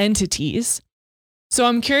spirits and entities. So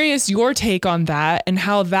I'm curious your take on that and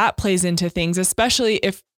how that plays into things, especially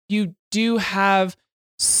if you do have,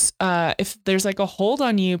 if there's like a hold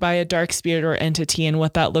on you by a dark spirit or entity, and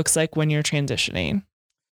what that looks like when you're transitioning.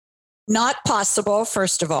 Not possible,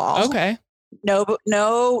 first of all. Okay.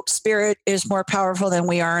 No spirit is more powerful than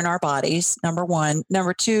we are in our bodies. Number one.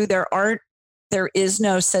 Number two, there is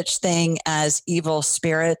no such thing as evil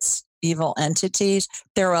spirits, evil entities.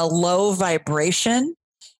 They're a low vibration,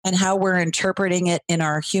 and how we're interpreting it in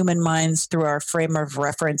our human minds through our frame of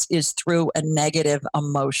reference is through a negative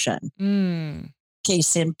emotion.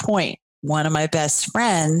 Case in point, one of my best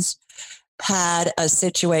friends had a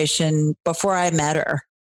situation before I met her,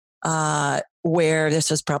 where this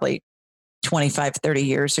was probably 25, 30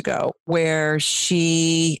 years ago, where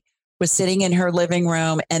she was sitting in her living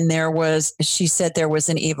room and she said there was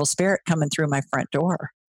an evil spirit coming through my front door.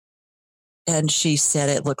 And she said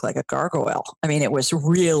it looked like a gargoyle. I mean, it was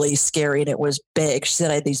really scary and it was big. She said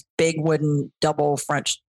I had these big wooden double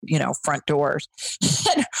front doors.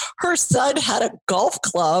 And her son had a golf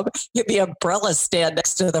club in the umbrella stand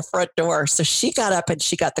next to the front door. So she got up and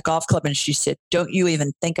she got the golf club and she said, "Don't you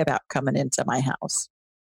even think about coming into my house."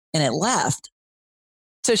 And it left.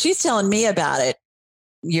 So she's telling me about it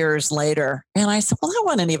years later. And I said, "Well, I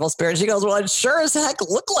want an evil spirit." She goes, "Well, it sure as heck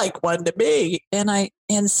looked like one to me."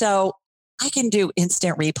 And so I can do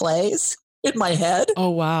instant replays in my head. Oh,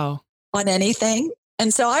 wow. On anything.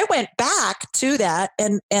 And so I went back to that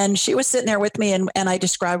and she was sitting there with me and I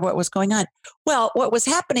described what was going on. Well, what was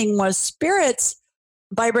happening was spirits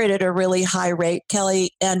vibrated at a really high rate, Kelly,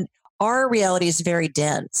 and our reality is very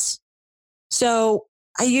dense. So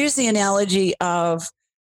I use the analogy of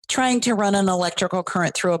trying to run an electrical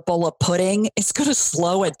current through a bowl of pudding. It's going to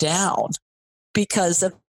slow it down because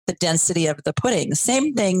of the density of the pudding.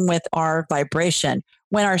 Same thing with our vibration.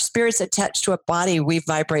 When our spirit's attached to a body, we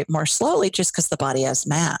vibrate more slowly just because the body has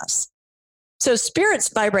mass. So spirits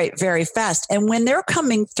vibrate very fast. And when they're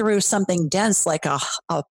coming through something dense, like a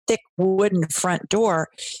thick wooden front door,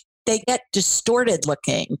 they get distorted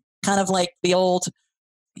looking, kind of like the old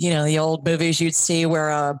movies you'd see where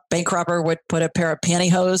a bank robber would put a pair of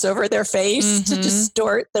pantyhose over their face to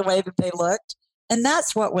distort the way that they looked. And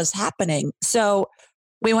that's what was happening. So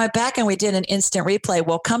we went back and we did an instant replay.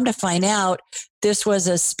 Well, come to find out, this was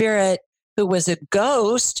a spirit who was a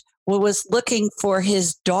ghost who was looking for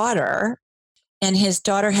his daughter, and his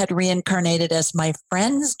daughter had reincarnated as my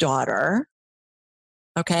friend's daughter.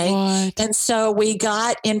 Okay. What? And so we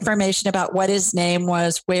got information about what his name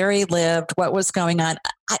was, where he lived, what was going on.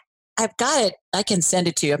 I've got it. I can send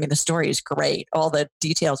it to you. I mean, the story is great, all the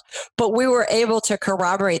details, but we were able to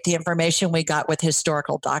corroborate the information we got with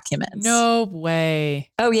historical documents. No way.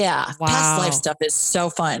 Oh yeah. Wow. Past life stuff is so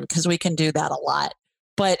fun because we can do that a lot.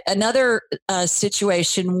 But another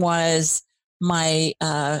situation was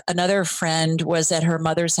another friend was at her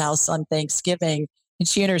mother's house on Thanksgiving, and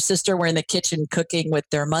she and her sister were in the kitchen cooking with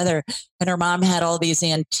their mother, and her mom had all these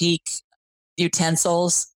antique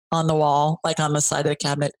utensils on the wall, like on the side of the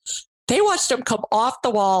cabinet. They watched them come off the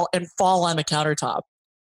wall and fall on the countertop.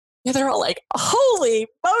 And they're all like, "Holy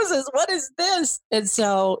Moses, what is this?" And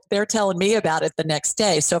so they're telling me about it the next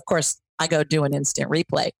day. So of course I go do an instant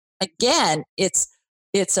replay. Again, it's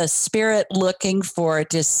a spirit looking for a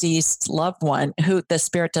deceased loved one who the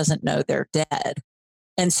spirit doesn't know they're dead.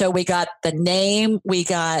 And so we got the name, we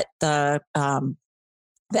got the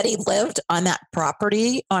that he lived on that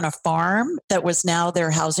property on a farm that was now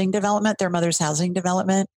their housing development, their mother's housing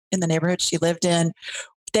development in the neighborhood she lived in.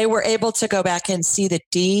 They were able to go back and see the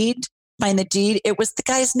deed, find the deed. It was the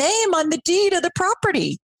guy's name on the deed of the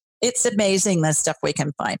property. It's amazing the stuff we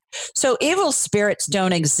can find. So evil spirits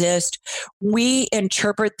don't exist. We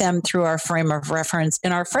interpret them through our frame of reference.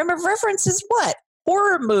 And our frame of reference is what?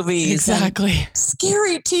 Horror movies. Exactly.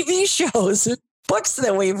 Scary TV shows, books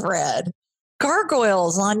that we've read.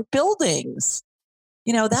 Gargoyles on buildings.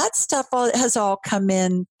 That stuff has all come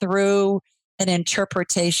in through an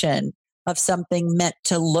interpretation of something meant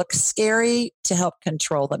to look scary to help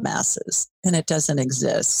control the masses. And it doesn't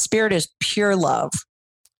exist. Spirit is pure love.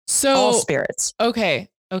 So all spirits. Okay.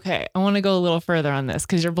 I want to go a little further on this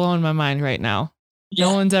because you're blowing my mind right now. Yeah.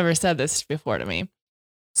 No one's ever said this before to me.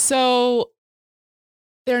 So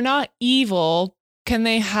they're not evil. Can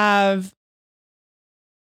they have,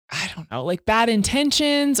 I don't know, like bad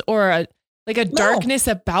intentions or a darkness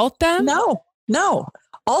about them? No.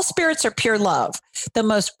 All spirits are pure love. The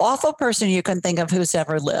most awful person you can think of who's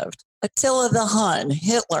ever lived, Attila the Hun,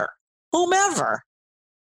 Hitler, whomever,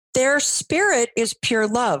 their spirit is pure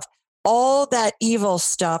love. All that evil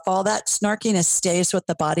stuff, all that snarkiness stays with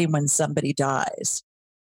the body when somebody dies.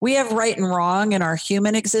 We have right and wrong in our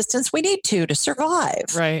human existence. We need to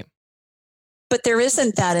survive. Right. But there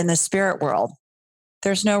isn't that in the spirit world.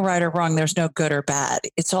 There's no right or wrong. There's no good or bad.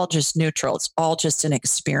 It's all just neutral. It's all just an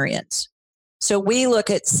experience. So we look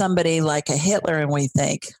at somebody like a Hitler and we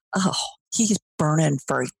think, "Oh, he's burning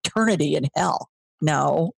for eternity in hell."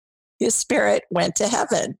 No, his spirit went to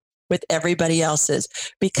heaven with everybody else's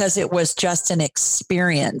because it was just an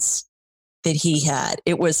experience that he had.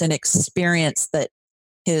 It was an experience that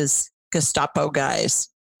his Gestapo guys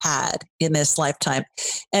had in this lifetime.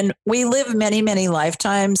 And we live many, many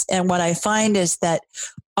lifetimes. And what I find is that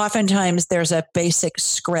oftentimes there's a basic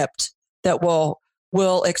script that will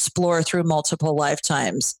will explore through multiple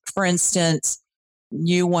lifetimes. For instance,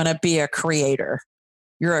 you want to be a creator.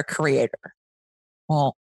 You're a creator.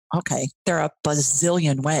 Well, okay, there are a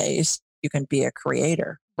bazillion ways you can be a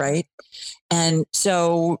creator, right? And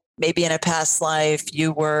so maybe in a past life,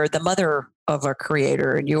 you were the mother of a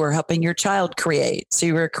creator and you were helping your child create. So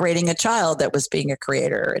you were creating a child that was being a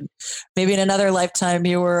creator. And maybe in another lifetime,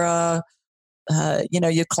 you were,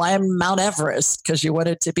 you climbed Mount Everest because you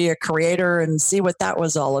wanted to be a creator and see what that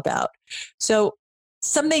was all about. So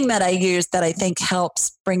something that I use that I think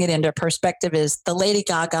helps bring it into perspective is the Lady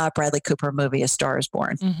Gaga, Bradley Cooper movie, A Star is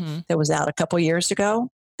Born, that was out a couple years ago.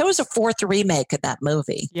 There was a fourth remake of that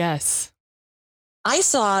movie. Yes. I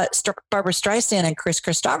saw Barbara Streisand and Chris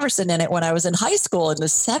Christopherson in it when I was in high school in the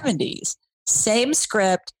 70s. Same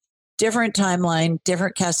script, different timeline,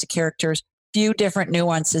 different cast of characters, few different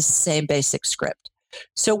nuances, same basic script.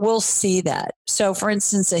 So we'll see that. So for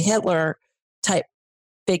instance, a Hitler type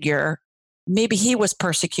figure, maybe he was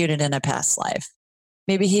persecuted in a past life.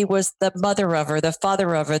 Maybe he was the mother of, or the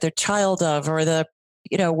father of, or the child of, or the,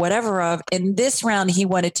 whatever of. In this round, he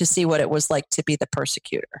wanted to see what it was like to be the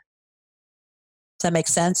persecutor. Does that make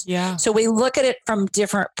sense? Yeah. So we look at it from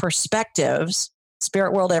different perspectives.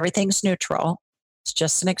 Spirit world, everything's neutral. It's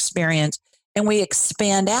just an experience. And we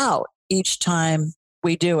expand out each time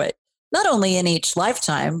we do it. Not only in each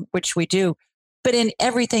lifetime, which we do, but in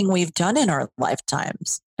everything we've done in our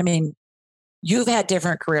lifetimes. I mean, you've had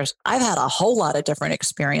different careers. I've had a whole lot of different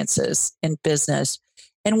experiences in business.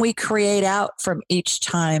 And we create out from each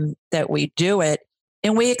time that we do it.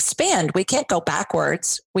 And we expand. We can't go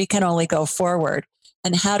backwards. We can only go forward.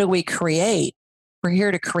 And how do we create? We're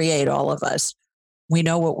here to create, all of us. We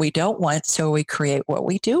know what we don't want, so we create what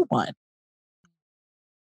we do want.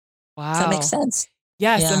 Wow. Does that make sense?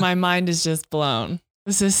 Yes. Yeah. And my mind is just blown.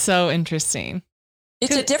 This is so interesting.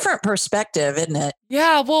 It's a different perspective, isn't it?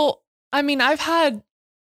 Yeah. Well, I mean, I've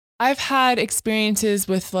had experiences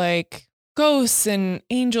with like ghosts and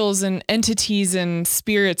angels and entities and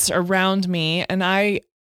spirits around me. And I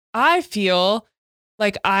feel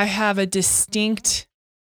like I have a distinct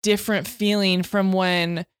different feeling from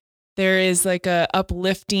when there is like a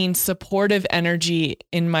uplifting, supportive energy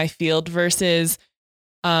in my field versus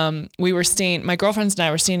my girlfriends and I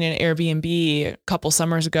were staying in an Airbnb a couple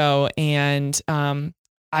summers ago, and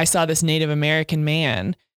I saw this Native American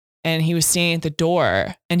man, and he was standing at the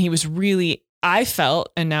door, and he was really, I felt,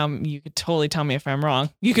 and now you could totally tell me if I'm wrong.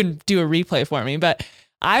 You can do a replay for me, but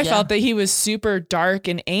I felt that he was super dark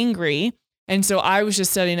and angry. And so I was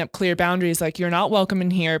just setting up clear boundaries, like, you're not welcome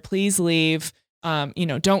in here. Please leave.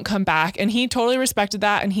 Don't come back. And he totally respected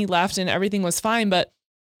that, and he left, and everything was fine. But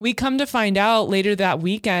we come to find out later that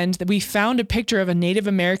weekend that we found a picture of a Native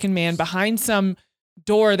American man behind some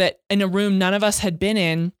door that in a room none of us had been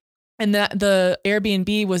in. And that the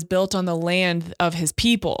Airbnb was built on the land of his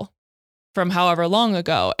people from however long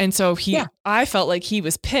ago. And so I felt like he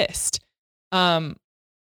was pissed.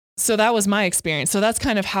 So that was my experience. So that's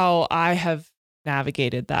kind of how I have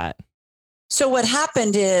navigated that. So what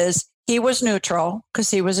happened is he was neutral because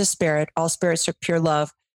he was a spirit. All spirits are pure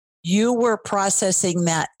love. You were processing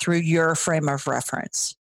that through your frame of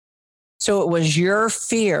reference. So it was your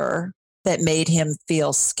fear that made him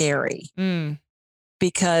feel scary.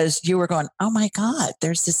 Because you were going, oh my God,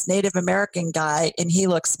 there's this Native American guy and he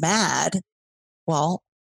looks mad. Well,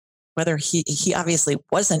 whether he obviously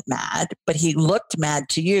wasn't mad, but he looked mad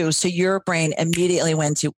to you. So your brain immediately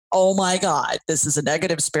went to, oh my God, this is a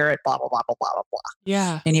negative spirit, blah, blah, blah, blah, blah, blah, blah.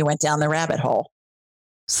 Yeah. And you went down the rabbit hole.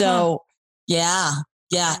 So yeah.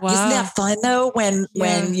 Wow. Isn't that fun though? When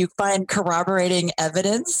you find corroborating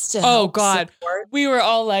evidence to help support? We were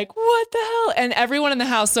all like, what the hell? And everyone in the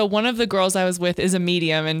house. So one of the girls I was with is a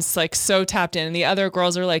medium and it's like so tapped in. And the other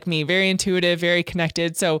girls are like me, very intuitive, very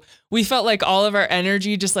connected. So we felt like all of our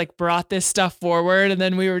energy just like brought this stuff forward. And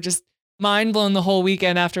then we were just mind blown the whole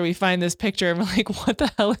weekend after we find this picture. And we're like, what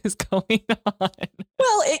the hell is going on?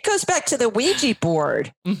 Well, it goes back to the Ouija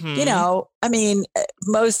board. I mean,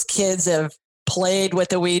 most kids have played with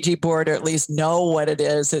the Ouija board, or at least know what it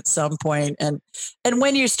is at some point. And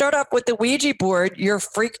when you start off with the Ouija board, you're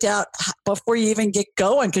freaked out before you even get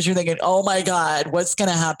going because you're thinking, oh my God, what's going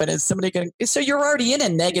to happen? Is somebody going to, so you're already in a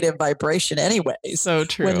negative vibration anyway. So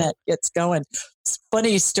true. When that gets going.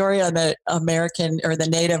 Funny story on the American or the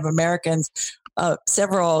Native Americans.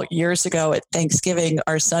 Several years ago at Thanksgiving,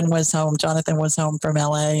 our son was home. Jonathan was home from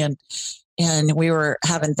LA, and we were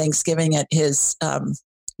having Thanksgiving at his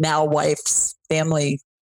now wife's family,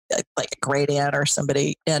 like a great aunt or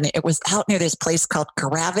somebody. And it was out near this place called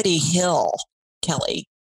Gravity Hill, Kelly.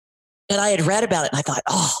 And I had read about it and I thought,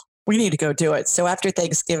 oh, we need to go do it. So after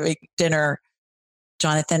Thanksgiving dinner,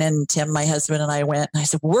 Jonathan and Tim, my husband, and I went, and I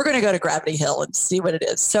said, we're going to go to Gravity Hill and see what it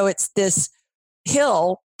is. So it's this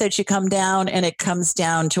hill that you come down, and it comes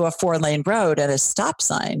down to a 4-lane road at a stop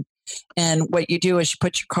sign. And what you do is you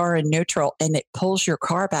put your car in neutral, and it pulls your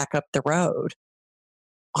car back up the road.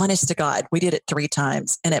 Honest to God, we did it 3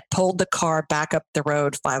 times, and it pulled the car back up the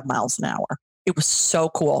road 5 miles an hour. It was so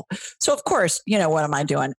cool. So of course, what am I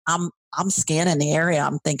doing? I'm scanning the area.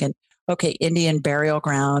 I'm thinking, okay, Indian burial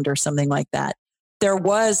ground or something like that. There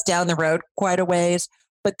was down the road quite a ways,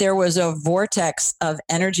 but there was a vortex of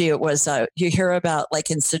energy. It was, you hear about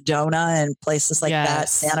like in Sedona and places like that,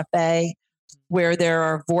 Santa Fe, where there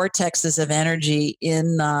are vortexes of energy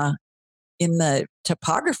in the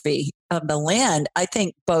topography of the land. I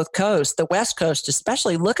think both coasts, the West Coast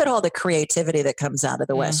especially, look at all the creativity that comes out of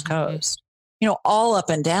the West Coast, all up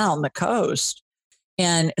and down the coast.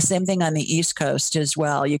 And same thing on the East Coast as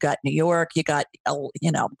well. You got New York, you got,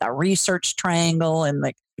 the Research Triangle, and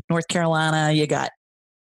like North Carolina, you got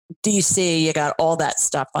DC, you got all that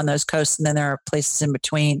stuff on those coasts. And then there are places in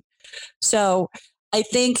between. So I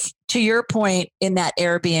think to your point, in that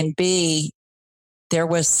Airbnb, there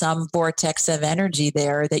was some vortex of energy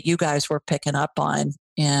there that you guys were picking up on.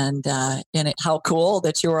 And how cool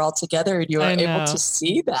that you were all together and you were able to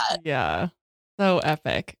see that. Yeah. So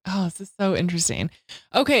epic. Oh, this is so interesting.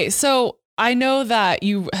 Okay. So I know that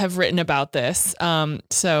you have written about this.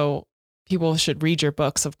 So people should read your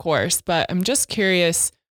books, of course, but I'm just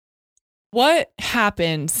curious, what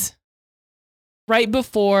happens right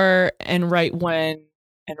before and right when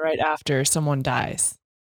and right after someone dies?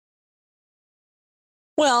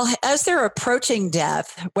 Well, as they're approaching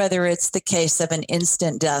death, whether it's the case of an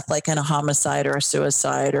instant death, like in a homicide or a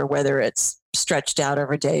suicide, or whether it's stretched out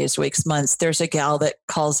over days, weeks, months, there's a gal that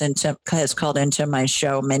has called into my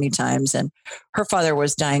show many times, and her father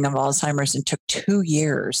was dying of Alzheimer's and took 2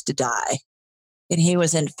 years to die. And he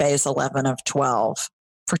was in phase 11 of 12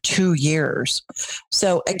 for 2 years.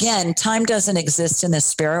 So again, time doesn't exist in the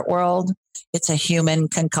spirit world. It's a human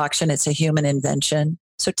concoction. It's a human invention.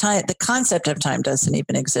 So time, the concept of time doesn't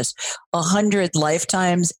even exist. 100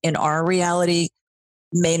 lifetimes in our reality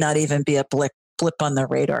may not even be a blip on the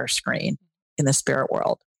radar screen in the spirit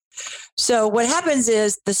world. So what happens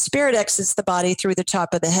is the spirit exits the body through the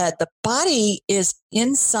top of the head. The body is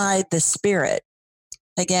inside the spirit.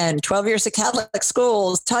 Again, 12 years of Catholic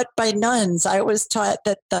schools, taught by nuns. I was taught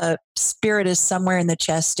that the spirit is somewhere in the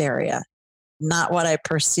chest area. Not what I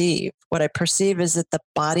perceive. What I perceive is that the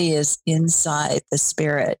body is inside the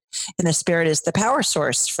spirit, and the spirit is the power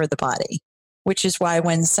source for the body, which is why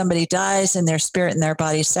when somebody dies and their spirit and their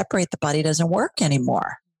body separate, the body doesn't work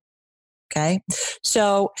anymore. Okay.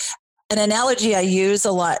 So an analogy I use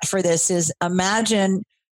a lot for this is, imagine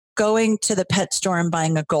going to the pet store and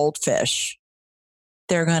buying a goldfish.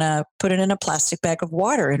 They're going to put it in a plastic bag of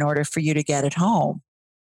water in order for you to get it home.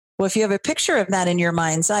 Well, if you have a picture of that in your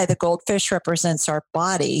mind's eye, the goldfish represents our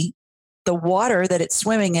body. The water that it's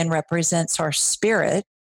swimming in represents our spirit.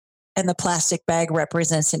 And the plastic bag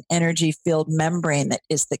represents an energy field membrane that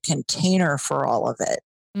is the container for all of it.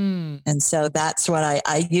 And so that's what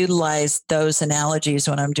I utilize those analogies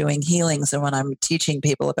when I'm doing healings and when I'm teaching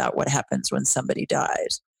people about what happens when somebody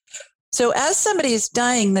dies. So as somebody is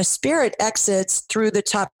dying, the spirit exits through the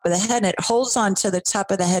top of the head, and it holds on to the top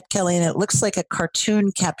of the head, Kelly, and it looks like a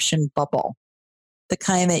cartoon caption bubble, the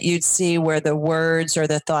kind that you'd see where the words or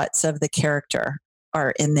the thoughts of the character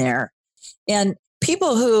are in there. And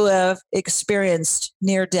people who have experienced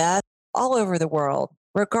near death all over the world,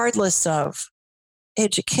 regardless of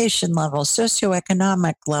education level,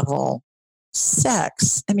 socioeconomic level,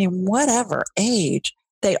 sex, whatever age,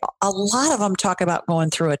 a lot of them talk about going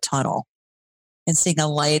through a tunnel and seeing a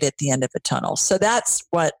light at the end of a tunnel. So that's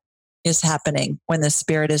what is happening when the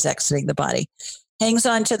spirit is exiting the body. Hangs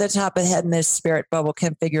on to the top of the head in this spirit bubble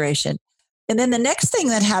configuration. And then the next thing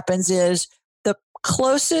that happens is the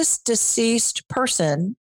closest deceased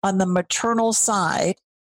person on the maternal side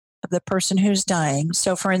of the person who's dying.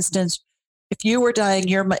 So for instance, if you were dying,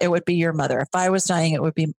 it would be your mother. If I was dying, it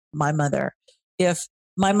would be my mother. If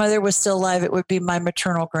my mother was still alive, it would be my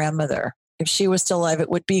maternal grandmother. If she was still alive, it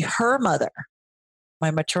would be her mother,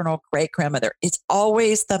 my maternal great-grandmother. It's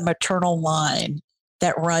always the maternal line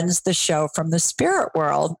that runs the show from the spirit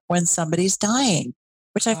world when somebody's dying,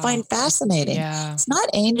 which I find fascinating. Yeah. It's not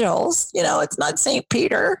angels, it's not St.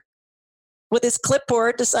 Peter with his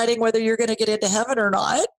clipboard deciding whether you're going to get into heaven or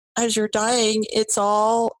not. As you're dying, it's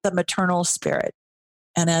all the maternal spirit.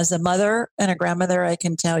 And as a mother and a grandmother, I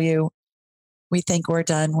can tell you, we think we're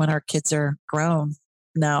done when our kids are grown.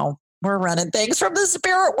 No, we're running things from the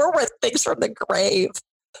spirit. We're with things from the grave.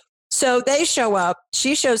 So they show up,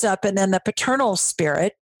 she shows up, and then the paternal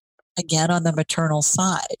spirit, again on the maternal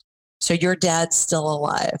side. So your dad's still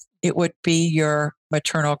alive. It would be your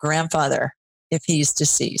maternal grandfather if he's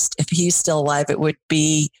deceased. If he's still alive, it would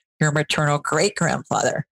be your maternal great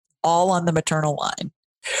grandfather, all on the maternal line,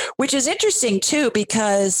 which is interesting too,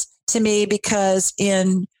 because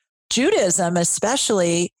in Judaism,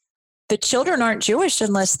 especially, the children aren't Jewish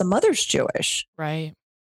unless the mother's Jewish. Right.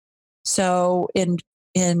 So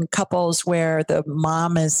in couples where the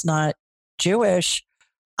mom is not Jewish,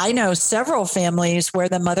 I know several families where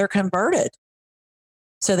the mother converted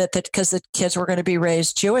so that because the kids were going to be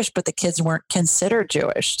raised Jewish, but the kids weren't considered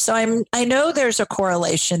Jewish. So I know there's a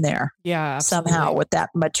correlation there. Yeah, absolutely. Somehow with that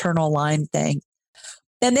maternal line thing.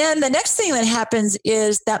 And then the next thing that happens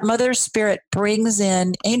is that mother spirit brings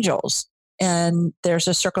in angels, and there's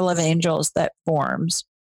a circle of angels that forms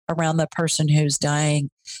around the person who's dying.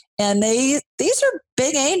 And these are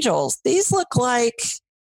big angels. These look like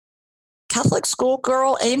Catholic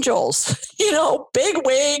schoolgirl angels, big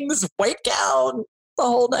wings, white gown, the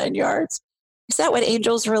whole 9 yards. Is that what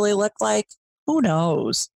angels really look like? Who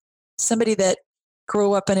knows? Somebody that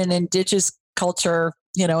grew up in an indigenous culture,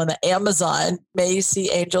 in the Amazon may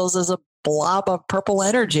see angels as a blob of purple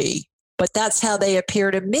energy. But that's how they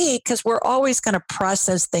appear to me, because we're always going to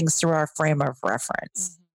process things through our frame of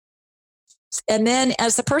reference. Mm-hmm. And then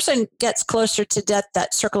as the person gets closer to death,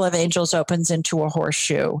 that circle of angels opens into a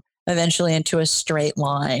horseshoe, eventually into a straight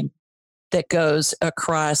line that goes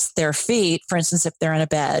across their feet, for instance, if they're in a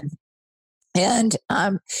bed. And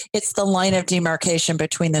it's the line of demarcation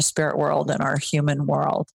between the spirit world and our human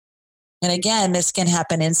world. And again, this can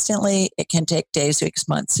happen instantly. It can take days, weeks,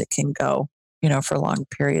 months. It can go, for long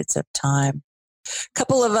periods of time. A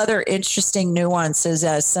couple of other interesting nuances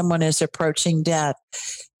as someone is approaching death.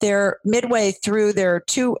 They're midway through, there are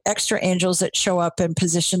two extra angels that show up and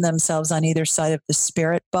position themselves on either side of the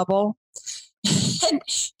spirit bubble. And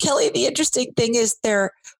Kelly, the interesting thing is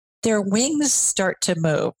their wings start to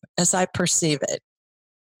move as I perceive it.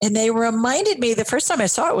 And they reminded me, the first time I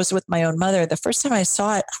saw it was with my own mother. The first time I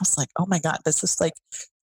saw it, I was like, oh my God, this is like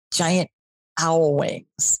giant owl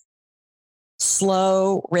wings.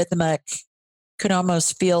 Slow, rhythmic, could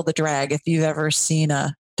almost feel the drag. If you've ever seen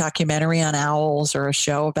a documentary on owls or a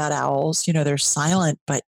show about owls, they're silent,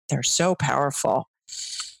 but they're so powerful.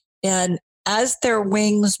 And as their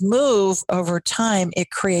wings move over time, it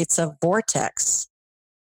creates a vortex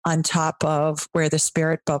on top of where the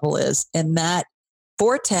spirit bubble is. And that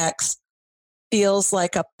vortex feels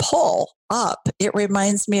like a pull up. It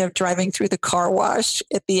reminds me of driving through the car wash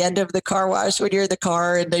at the end of the car wash when you're in the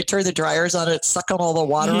car and they turn the dryers on, it's sucking all the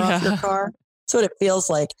water off your car. That's what it feels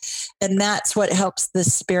like. And that's what helps the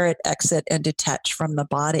spirit exit and detach from the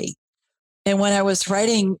body. And when I was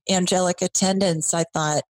writing angelic attendants, I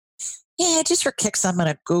thought, just for kicks, I'm going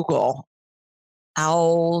to Google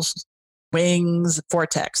owls, wings,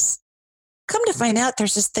 vortex. Come to find out,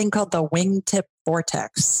 there's this thing called the wingtip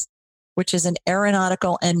vortex, which is an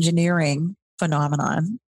aeronautical engineering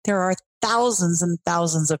phenomenon. There are thousands and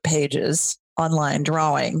thousands of pages, online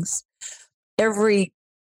drawings. Every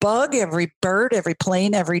bug, every bird, every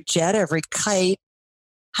plane, every jet, every kite,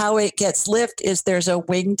 how it gets lift is there's a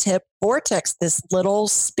wingtip vortex, this little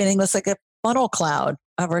spinning, looks like a funnel cloud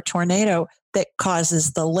of a tornado that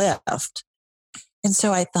causes the lift. And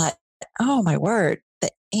so I thought, oh my word, the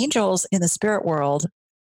angels in the spirit world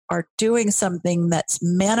are doing something that's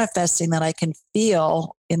manifesting that I can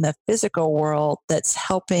feel in the physical world that's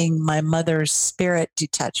helping my mother's spirit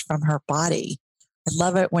detach from her body. I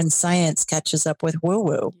love it when science catches up with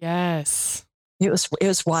woo-woo. Yes. It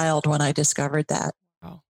was wild when I discovered that.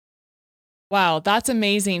 Wow, that's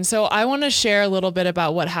amazing. So I want to share a little bit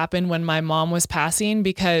about what happened when my mom was passing,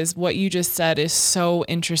 because what you just said is so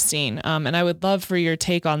interesting. And I would love for your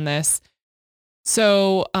take on this.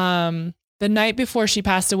 So the night before she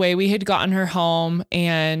passed away, we had gotten her home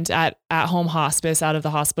and at home hospice out of the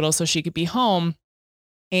hospital so she could be home.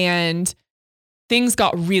 And things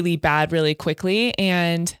got really bad really quickly.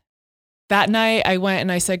 And that night I went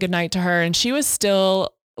and I said goodnight to her, and she was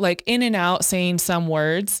still like in and out saying some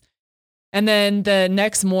words. And then the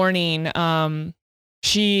next morning,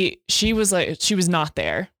 she was not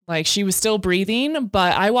there. Like, she was still breathing,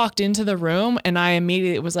 but I walked into the room and I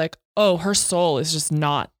immediately was like, oh, her soul is just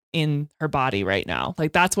not in her body right now.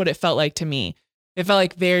 Like, that's what it felt like to me. It felt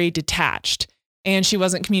like very detached, and she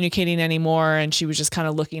wasn't communicating anymore. And she was just kind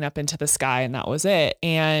of looking up into the sky, and that was it.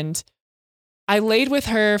 And I laid with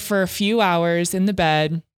her for a few hours in the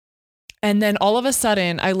bed. And then all of a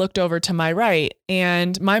sudden I looked over to my right,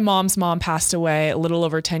 and my mom's mom passed away a little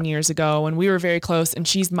over 10 years ago, and we were very close, and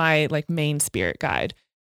she's my like main spirit guide.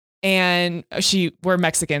 And we're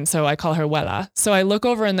Mexican, so I call her Wella. So I look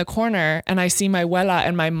over in the corner and I see my Wella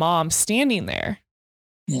and my mom standing there.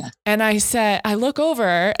 Yeah. And I look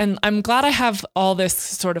over, and I'm glad I have all this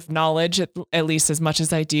sort of knowledge, at least as much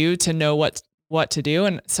as I do, to know what to do.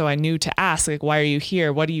 And so I knew to ask, like, why are you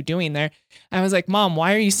here? What are you doing there? I was like, Mom,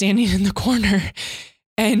 why are you standing in the corner?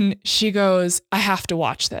 And she goes, I have to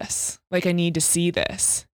watch this. Like, I need to see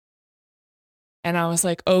this. And I was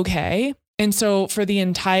like, okay. And so for the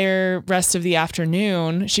entire rest of the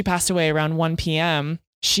afternoon, she passed away around 1 p.m.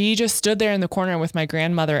 She just stood there in the corner with my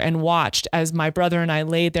grandmother and watched as my brother and I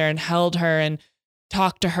laid there and held her and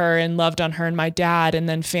talked to her and loved on her and my dad. And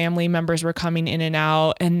then family members were coming in and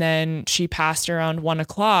out. And then she passed around 1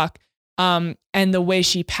 o'clock. And the way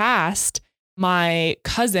she passed, my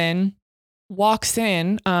cousin walks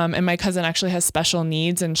in, and my cousin actually has special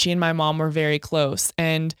needs, and she and my mom were very close,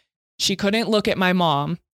 and she couldn't look at my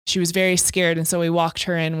mom. She was very scared. And so we walked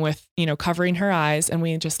her in with, covering her eyes, and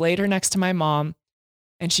we just laid her next to my mom,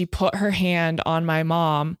 and she put her hand on my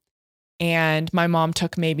mom, and my mom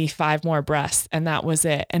took maybe 5 more breaths, and that was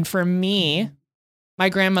it. And for me, my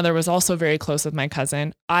grandmother was also very close with my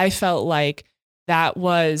cousin. I felt like that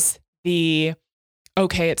was the,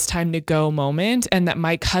 okay, it's time to go moment, and that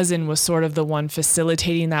my cousin was sort of the one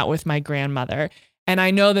facilitating that with my grandmother. And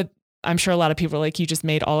I know that I'm sure a lot of people are like, you just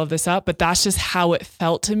made all of this up, but that's just how it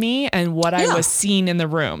felt to me and what I was seeing in the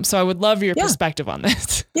room. So I would love your perspective on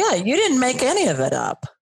this. Yeah, you didn't make any of it up.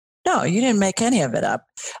 No, you didn't make any of it up.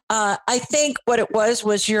 I think what it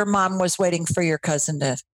was your mom was waiting for your cousin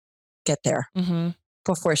to get there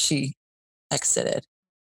before she exited,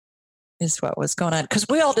 is what was going on. Because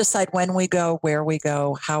we all decide when we go, where we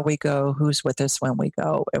go, how we go, who's with us when we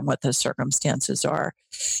go, and what the circumstances are.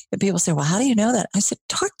 And people say, well, how do you know that? I said,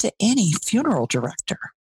 talk to any funeral director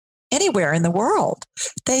anywhere in the world.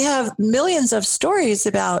 They have millions of stories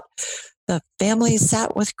about the family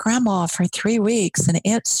sat with grandma for 3 weeks, and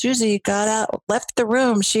Aunt Susie got out, left the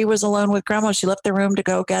room. She was alone with grandma. She left the room to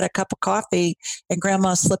go get a cup of coffee, and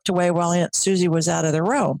grandma slipped away while Aunt Susie was out of the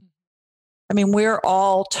room. I mean, we're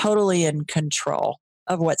all totally in control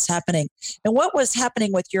of what's happening. And what was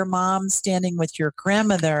happening with your mom standing with your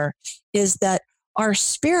grandmother is that our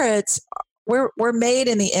spirits, we're made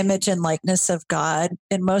in the image and likeness of God.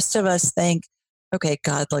 And most of us think, okay,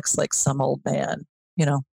 God looks like some old man,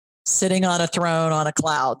 sitting on a throne on a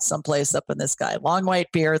cloud someplace up in the sky. Long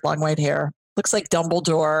white beard, long white hair. Looks like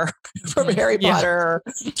Dumbledore from Harry Potter,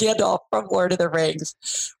 Gandalf from Lord of the Rings,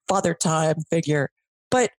 Father Time figure.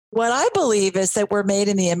 But what I believe is that we're made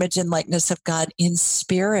in the image and likeness of God in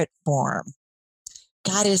spirit form.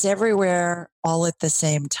 God is everywhere all at the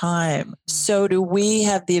same time. So do we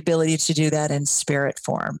have the ability to do that in spirit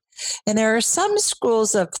form? And there are some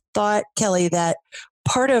schools of thought, Kelly, that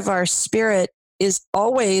part of our spirit is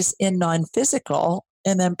always in non-physical,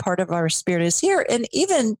 and then part of our spirit is here. And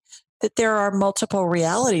even that there are multiple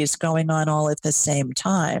realities going on all at the same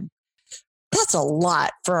time. That's a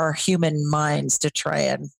lot for our human minds to try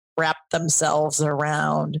and wrap themselves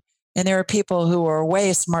around. And there are people who are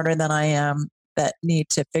way smarter than I am that need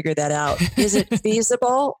to figure that out. Is it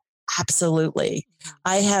feasible? Absolutely.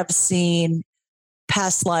 I have seen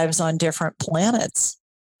past lives on different planets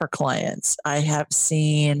for clients. I have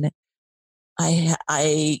seen,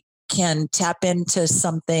 I can tap into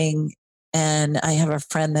something, and I have a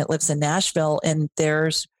friend that lives in Nashville, and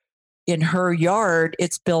there's, in her yard,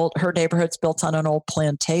 her neighborhood's built on an old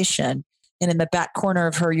plantation. And in the back corner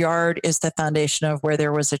of her yard is the foundation of where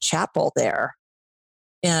there was a chapel there.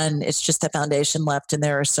 And it's just the foundation left, and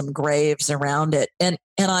there are some graves around it. And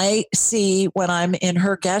I see, when I'm in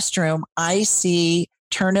her guest room, I see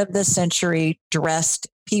turn of the century dressed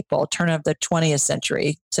people, turn of the 20th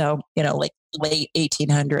century. So, like late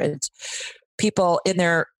 1800s, people in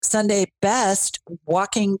their Sunday best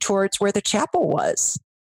walking towards where the chapel was.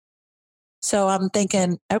 So I'm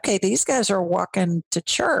thinking, okay, these guys are walking to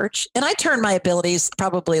church, and I turn my abilities,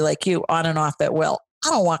 probably like you, on and off at will. I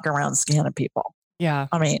don't walk around scanning people. Yeah.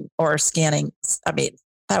 Or scanning.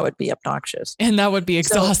 That would be obnoxious. And that would be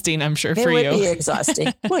exhausting, I'm sure, for you. It would be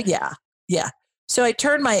exhausting. Well, yeah. So it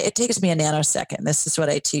takes me a nanosecond. This is what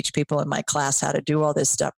I teach people in my class, how to do all this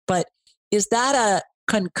stuff. But is that a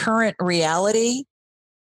concurrent reality?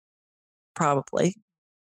 Probably.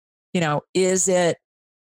 Is it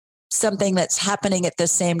something that's happening at the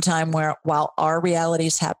same time while our reality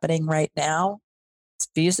is happening right now? It's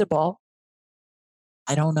feasible.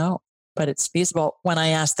 I don't know, but it's feasible. When I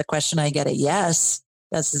ask the question, I get a yes.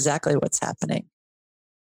 That's exactly what's happening.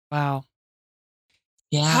 Wow.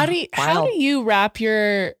 Yeah. How do you wrap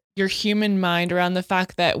your your human mind around the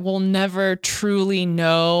fact that we'll never truly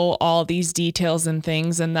know all these details and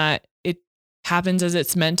things, and that it happens as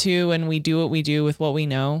it's meant to, and we do what we do with what we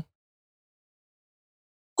know?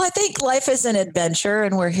 Well, I think life is an adventure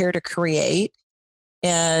and we're here to create.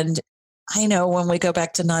 And I know when we go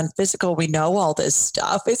back to non-physical, we know all this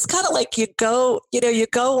stuff. It's kind of like you go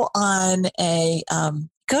on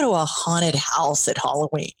go to a haunted house at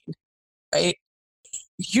Halloween, right?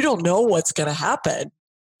 You don't know what's going to happen.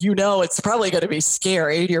 You know, it's probably going to be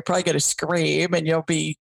scary. You're probably going to scream, and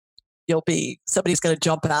somebody's going to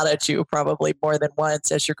jump out at you probably more than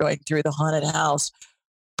once as you're going through the haunted house.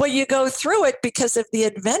 But you go through it because of the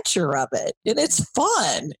adventure of it, and it's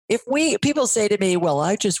fun. People say to me, well,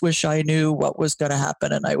 I just wish I knew what was going to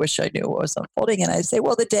happen, and I wish I knew what was unfolding. And I say,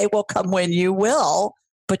 well, the day will come when you will,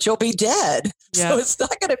 but you'll be dead. Yeah. So it's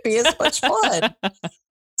not going to be as much fun.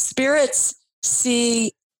 Spirits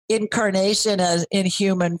see incarnation as in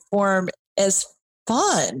human form as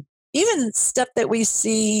fun. Even stuff that we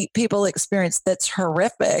see people experience that's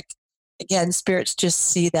horrific, again, spirits just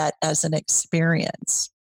see that as an experience.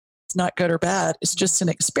 It's not good or bad. It's just an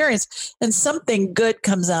experience. And something good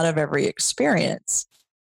comes out of every experience.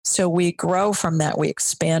 So we grow from that. We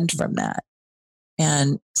expand from that.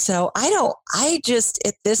 And so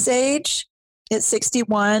at this age, at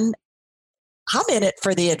 61, I'm in it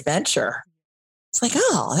for the adventure. It's like,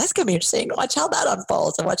 oh, that's going to be interesting. Watch how that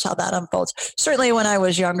unfolds and watch how that unfolds. Certainly when I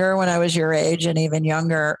was younger, when I was your age and even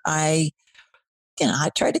younger, I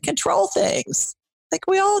tried to control things like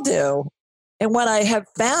we all do. And what I have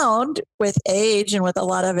found with age and with a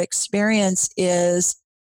lot of experience is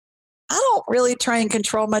I don't really try and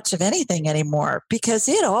control much of anything anymore, because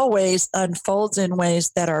it always unfolds in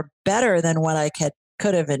ways that are better than what I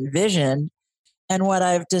could have envisioned. And what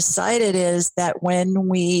I've decided is that when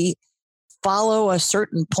we follow a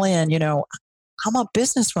certain plan, I'm a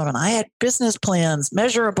businesswoman. I had business plans,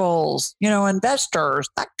 measurables, investors,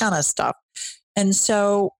 that kind of stuff. And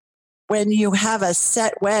so when you have a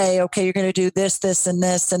set way, okay, you're going to do this, this, and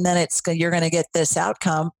this, and then you're going to get this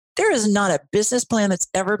outcome. There is not a business plan that's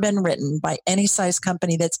ever been written by any size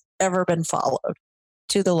company that's ever been followed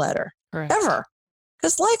to the letter, Correct. Ever,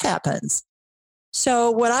 because life happens.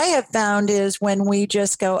 So what I have found is when we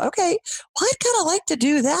just go, okay, well, I'd kind of like to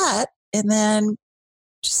do that, and then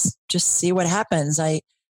just see what happens. I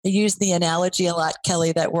use the analogy a lot,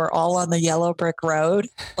 Kelly, that we're all on the yellow brick road,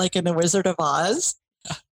 like in The Wizard of Oz.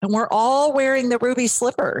 And we're all wearing the ruby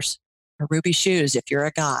slippers or ruby shoes. If you're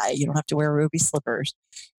a guy, you don't have to wear ruby slippers.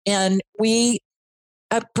 And a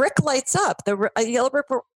brick lights up. A yellow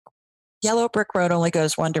brick road only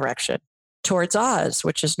goes one direction, towards Oz,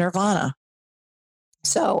 which is nirvana.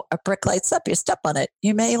 So a brick lights up, you step on it.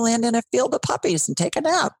 You may land in a field of poppies and take a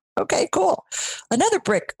nap. Okay, cool. Another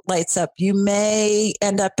brick lights up. You may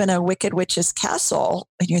end up in a wicked witch's castle,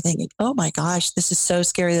 and you're thinking, oh my gosh, this is so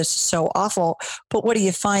scary. This is so awful. But what do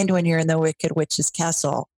you find when you're in the wicked witch's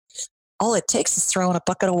castle? All it takes is throwing a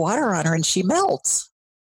bucket of water on her and she melts.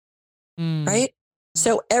 Right?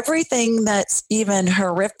 So everything that's even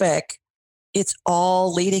horrific, it's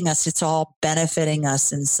all leading us. It's all benefiting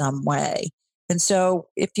us in some way. And so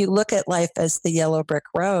if you look at life as the yellow brick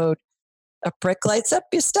road, a brick lights up,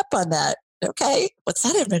 you step on that. Okay, what's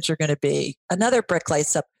that adventure going to be? Another brick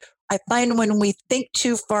lights up. I find when we think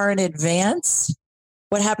too far in advance,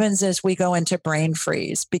 what happens is we go into brain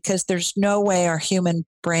freeze, because there's no way our human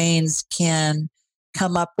brains can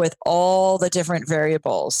come up with all the different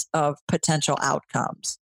variables of potential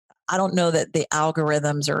outcomes. I don't know that the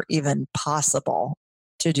algorithms are even possible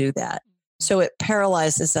to do that. So it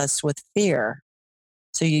paralyzes us with fear.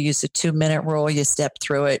 So you use a 2-minute rule, you step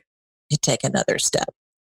through it, you take another step.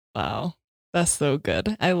 Wow. That's so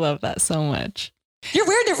good. I love that so much. You're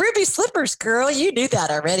wearing the ruby slippers, girl. You knew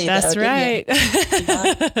that already. That's though, right.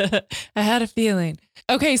 I had a feeling.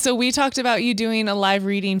 Okay. So we talked about you doing a live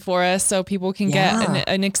reading for us so people can get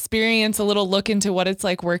an experience, a little look into what it's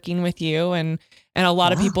like working with you, and a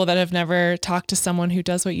lot of people that have never talked to someone who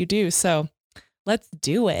does what you do. So let's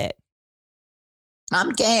do it.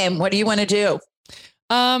 I'm game. What do you want to do?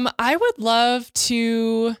 I would love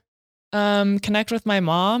to connect with my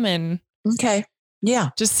mom and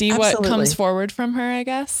just see what comes forward from her, I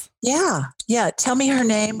guess. Yeah. Tell me her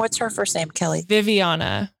name. What's her first name, Kelly?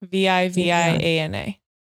 Viviana. Viviana.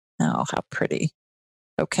 Oh, how pretty.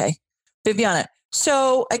 Okay. Viviana.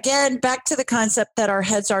 So again, back to the concept that our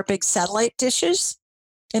heads are big satellite dishes,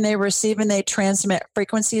 and they receive and they transmit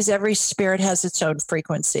frequencies. Every spirit has its own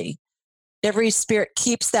frequency. Every spirit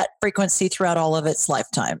keeps that frequency throughout all of its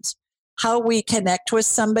lifetimes. How we connect with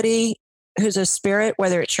somebody who's a spirit,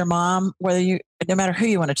 whether it's your mom, no matter who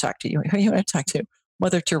you want to talk to,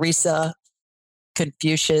 Mother Teresa,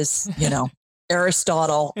 Confucius,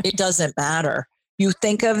 Aristotle, it doesn't matter. You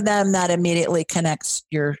think of them, that immediately connects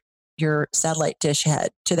your satellite dish head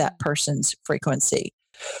to that person's frequency.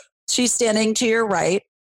 She's standing to your right.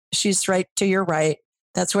 She's right to your right.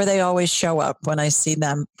 That's where they always show up when I see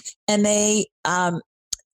them. And they,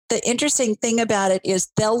 the interesting thing about it is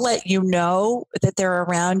they'll let you know that they're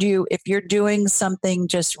around you if you're doing something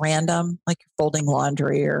just random, like folding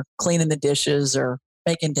laundry or cleaning the dishes or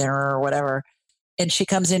making dinner or whatever. And she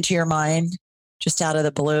comes into your mind just out of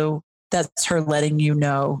the blue. That's her letting you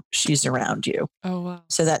know she's around you. Oh, wow.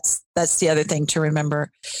 So that's the other thing to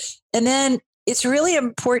remember. And then it's really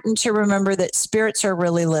important to remember that spirits are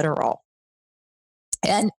really literal.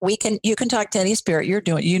 And you can talk to any spirit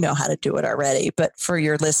you know how to do it already. But for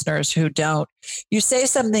your listeners who don't, you say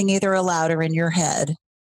something either aloud or in your head,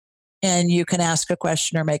 and you can ask a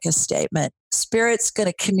question or make a statement. Spirit's going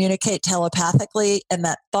to communicate telepathically, and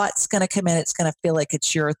that thought's going to come in. It's going to feel like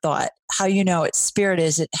it's your thought. How you know it's spirit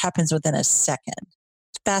is it happens within a second,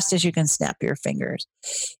 as fast as you can snap your fingers.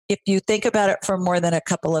 If you think about it for more than a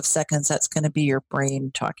couple of seconds, that's going to be your brain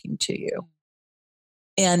talking to you.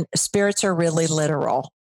 And spirits are really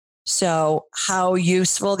literal. So how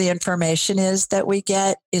useful the information is that we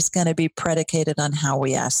get is going to be predicated on how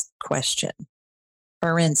we ask the question.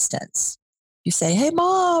 For instance, you say, "Hey,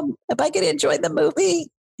 Mom, am I going to enjoy the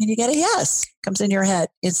movie?" And you get a yes, comes in your head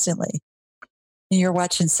instantly. And you're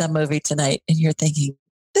watching some movie tonight and you're thinking,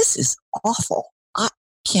 "This is awful. I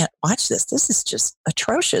can't watch this. This is just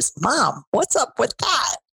atrocious. Mom, what's up with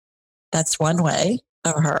that?" That's one way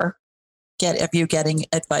of you getting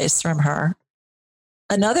advice from her.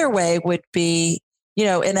 Another way would be,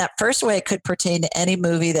 in that first way, it could pertain to any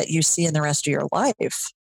movie that you see in the rest of your life,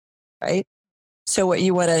 right? So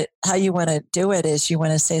how you want to do it is you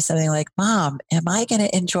want to say something like, "Mom, am I going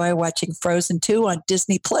to enjoy watching Frozen 2 on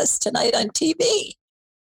Disney Plus tonight on TV?"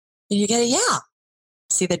 And you get a yeah.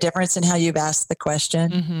 See the difference in how you've asked the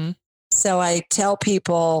question? Mm-hmm. So I tell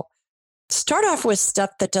people, start off with stuff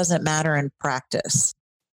that doesn't matter in practice.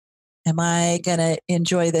 Am I going to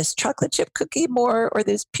enjoy this chocolate chip cookie more or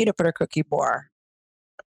this peanut butter cookie more?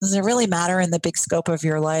 Does it really matter in the big scope of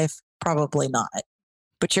your life? Probably not.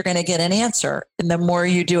 But you're going to get an answer. And the more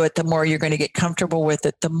you do it, the more you're going to get comfortable with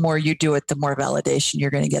it. The more you do it, the more validation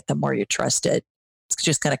you're going to get, the more you trust it. It's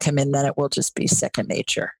just going to come in, then it will just be second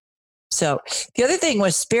nature. So the other thing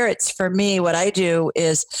with spirits, for me, what I do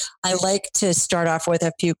is I like to start off with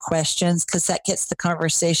a few questions because that gets the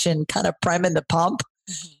conversation kind of priming the pump.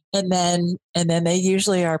 Mm-hmm. And then they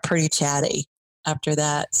usually are pretty chatty after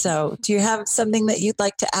that. So do you have something that you'd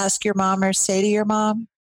like to ask your mom or say to your mom?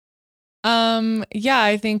 Yeah,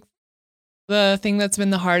 I think the thing that's been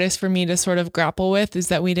the hardest for me to sort of grapple with is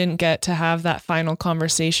that we didn't get to have that final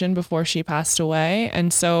conversation before she passed away.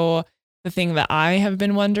 And so the thing that I have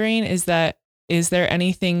been wondering is there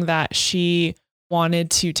anything that she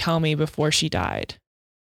wanted to tell me before she died?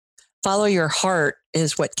 Follow your heart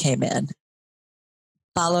is what came in.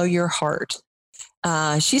 Follow your heart.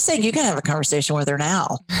 She's saying you can have a conversation with her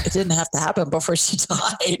now. It didn't have to happen before she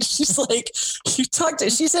died. She's like,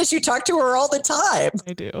 she says you talk to her all the time.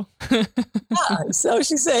 I do. Yeah. So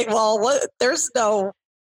she's saying, well, there's no,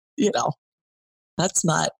 that's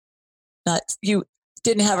not, you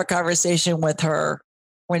didn't have a conversation with her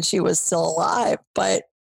when she was still alive, but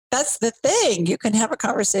that's the thing. You can have a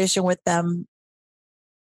conversation with them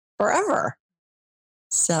forever.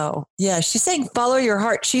 So, yeah, she's saying follow your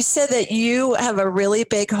heart. She said that you have a really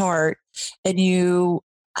big heart and you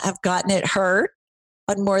have gotten it hurt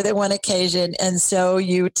on more than one occasion. And so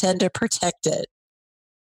you tend to protect it.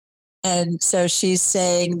 And so she's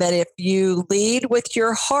saying that if you lead with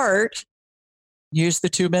your heart, use the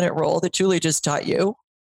 2-minute rule that Julie just taught you.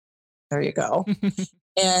 There you go.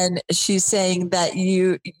 And she's saying that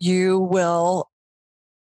you will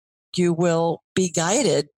be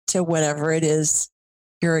guided to whatever it is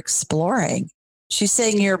you're exploring. She's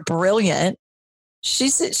saying you're brilliant.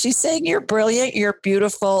 She's saying you're brilliant, you're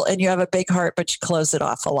beautiful, and you have a big heart, but you close it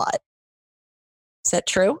off a lot. Is that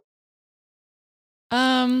true?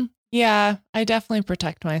 Yeah, I definitely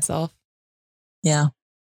protect myself. Yeah.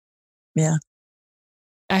 Yeah.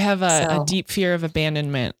 I have a deep fear of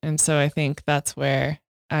abandonment. And so I think that's where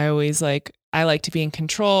I always I like to be in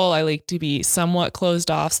control. I like to be somewhat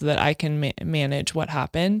closed off so that I can manage what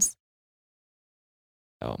happens.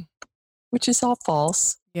 So, which is all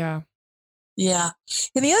false. Yeah. Yeah.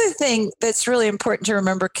 And the other thing that's really important to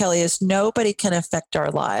remember, Kelly, is nobody can affect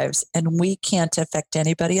our lives and we can't affect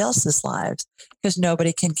anybody else's lives because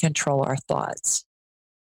nobody can control our thoughts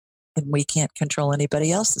and we can't control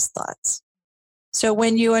anybody else's thoughts. So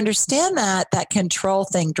when you understand that, that control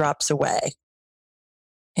thing drops away.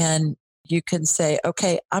 And you can say,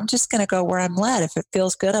 okay, I'm just going to go where I'm led. If it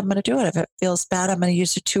feels good, I'm going to do it. If it feels bad, I'm going to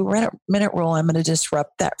use the 2-minute rule. I'm going to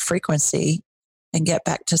disrupt that frequency and get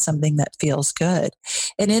back to something that feels good.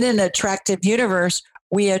 And in an attractive universe,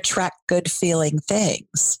 we attract good feeling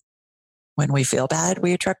things. When we feel bad,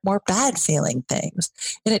 we attract more bad feeling things.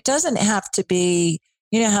 And it doesn't have to be,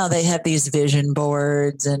 you know, how they have these vision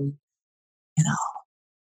boards and, you know,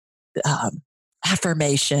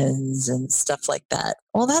 affirmations and stuff like that.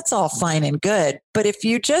 Well, that's all fine and good. But if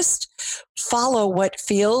you just follow what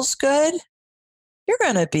feels good, you're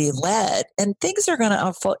going to be led and things are going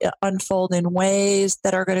to unfold in ways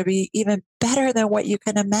that are going to be even better than what you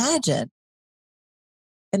can imagine.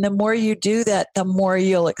 And the more you do that, the more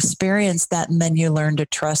you'll experience that. And then you learn to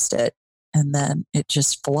trust it. And then it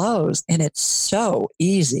just flows. And it's so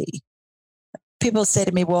easy. People say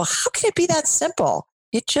to me, well, how can it be that simple?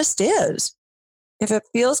 It just is. If it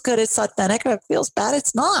feels good, it's authentic. If it feels bad,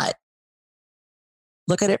 it's not.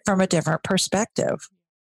 Look at it from a different perspective.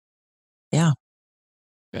 Yeah.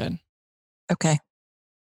 Good. Okay.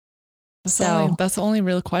 That's the only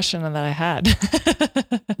real question that I had.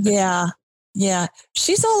 Yeah. Yeah.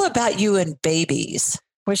 She's all about you and babies.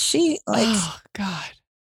 Was she like, oh God.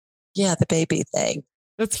 Yeah, the baby thing.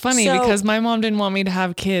 That's funny because my mom didn't want me to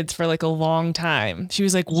have kids for like a long time. She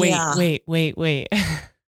was like, wait.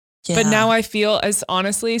 Yeah. But now I feel as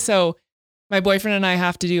honestly, so my boyfriend and I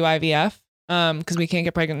have to do IVF because we can't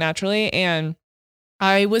get pregnant naturally. And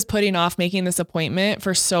I was putting off making this appointment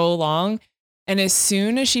for so long. And as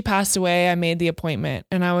soon as she passed away, I made the appointment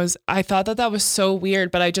and I thought that was so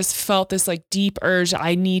weird, but I just felt this like deep urge.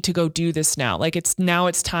 I need to go do this now. Like it's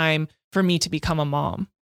time for me to become a mom.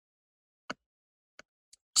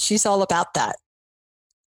 She's all about that.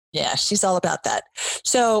 Yeah, she's all about that.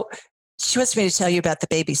 So she wants me to tell you about the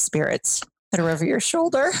baby spirits that are over your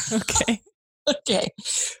shoulder. Okay. Okay.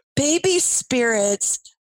 Baby spirits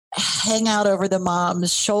hang out over the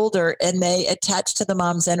mom's shoulder and they attach to the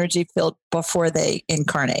mom's energy field before they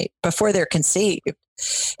incarnate, before they're conceived.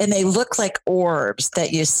 And they look like orbs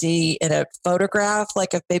that you see in a photograph,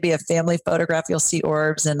 like if maybe a family photograph, you'll see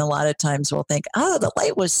orbs. And a lot of times we'll think, oh, the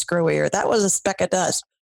light was screwy or that was a speck of dust.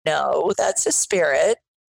 No, that's a spirit.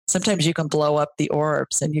 Sometimes you can blow up the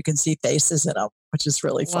orbs and you can see faces in them, which is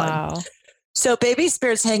really fun. Wow. So baby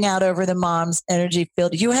spirits hang out over the mom's energy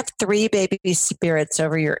field. You have 3 baby spirits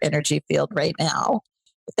over your energy field right now.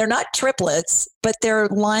 They're not triplets, but they're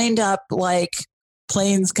lined up like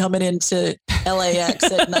planes coming into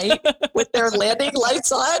LAX at night with their landing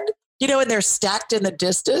lights on, you know, and they're stacked in the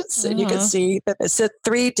distance and you can see that it's at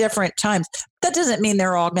 3 different times. That doesn't mean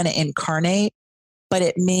they're all going to incarnate, but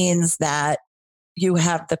it means that you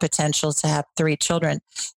have the potential to have 3 children.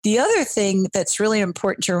 The other thing that's really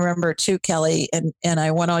important to remember too, Kelly, and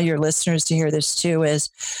I want all your listeners to hear this too, is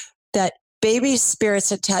that baby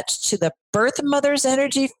spirits attach to the birth mother's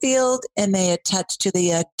energy field and they attach to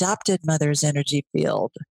the adopted mother's energy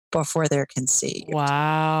field before they're conceived.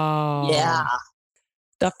 Wow. Yeah.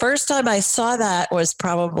 The first time I saw that was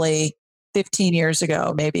probably 15 years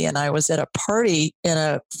ago, maybe, and I was at a party and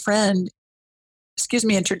a friend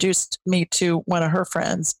introduced me to one of her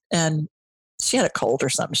friends and she had a cold or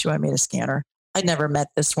something. She wanted me to scan her. I'd never met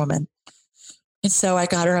this woman. And so I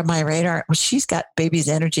got her on my radar. Well, she's got baby's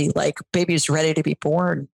energy, like baby's ready to be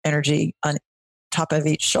born energy on top of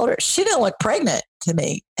each shoulder. She didn't look pregnant to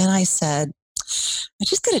me. And I said, I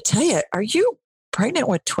just got to tell you, are you pregnant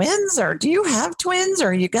with twins or do you have twins or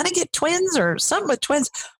are you going to get twins or something with twins?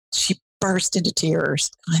 She burst into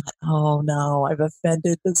tears. I thought, oh no, I've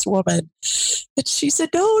offended this woman. And she said,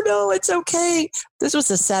 no, it's okay. This was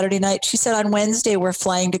a Saturday night. She said, on Wednesday, we're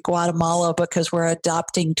flying to Guatemala because we're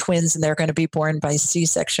adopting twins and they're going to be born by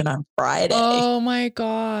C-section on Friday. Oh my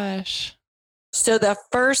gosh. So that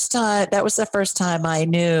was the first time I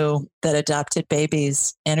knew that adopted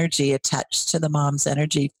baby's energy attached to the mom's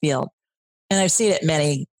energy field. And I've seen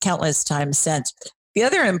it countless times since. The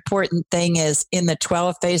other important thing is in the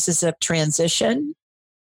 12 phases of transition,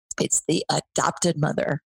 it's the adopted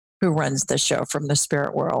mother who runs the show from the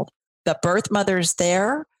spirit world. The birth mother's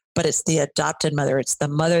there, but it's the adopted mother. It's the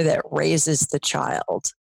mother that raises the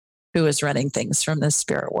child who is running things from the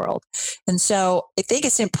spirit world. And so I think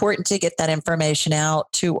it's important to get that information out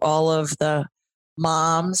to all of the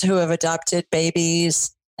moms who have adopted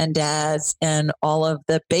babies and dads and all of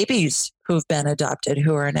the babies who've been adopted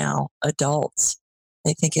who are now adults.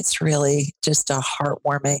 I think it's really just a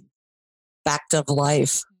heartwarming fact of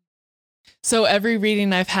life. So every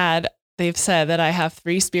reading I've had, they've said that I have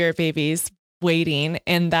 3 spirit babies waiting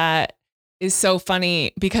and that is so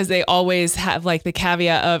funny because they always have like the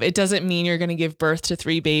caveat of it doesn't mean you're going to give birth to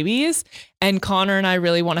 3 babies. And Connor and I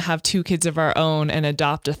really want to have 2 kids of our own and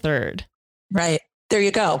adopt a 3rd. Right. There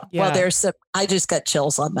you go. Yeah. Well, I just got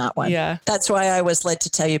chills on that one. Yeah. That's why I was led to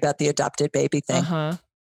tell you about the adopted baby thing. Uh-huh.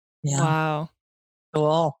 Yeah. Wow.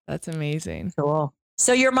 Cool. That's amazing. Cool.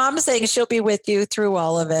 So your mom's saying she'll be with you through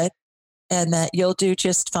all of it and that you'll do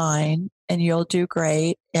just fine and you'll do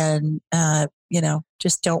great. And,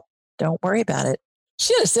 just don't worry about it.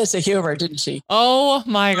 She had a sense of humor, didn't she? Oh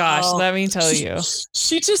my gosh. Let me tell you.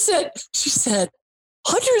 She said,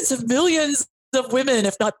 hundreds of millions of women,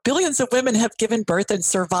 if not billions of women, have given birth and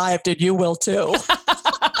survived, and you will too.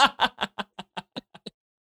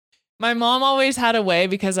 My mom always had a way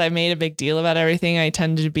because I made a big deal about everything. I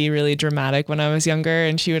tended to be really dramatic when I was younger,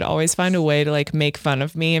 and she would always find a way to like make fun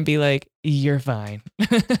of me and be like, "You're fine."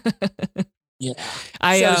 Yeah.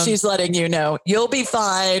 So she's letting you know you'll be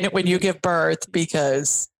fine when you give birth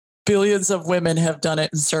because billions of women have done it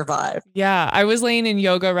and survived. Yeah. I was laying in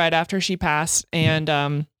yoga right after she passed, and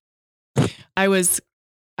I was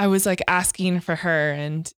like asking for her,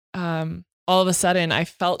 and all of a sudden I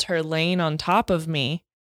felt her laying on top of me,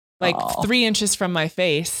 like 3 inches from my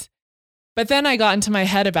face. But then I got into my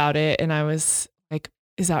head about it and I was like,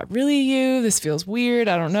 is that really you? This feels weird.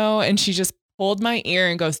 I don't know. And she just pulled my ear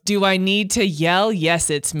and goes, do I need to yell?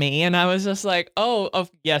 Yes, it's me. And I was just like, oh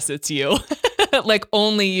yes, it's you. Like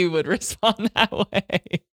only you would respond that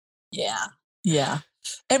way. Yeah. Yeah.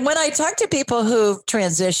 And when I talk to people who've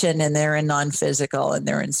transitioned and they're in non-physical and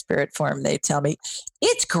they're in spirit form, they tell me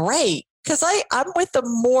it's great because I'm with them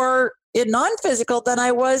more in non-physical than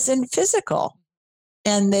I was in physical.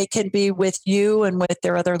 And they can be with you and with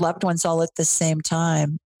their other loved ones all at the same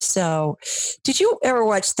time. So did you ever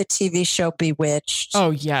watch the TV show Bewitched? Oh,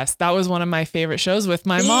 yes. That was one of my favorite shows with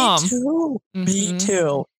my mom. Too. Mm-hmm. Me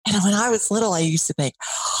too. And when I was little, I used to think,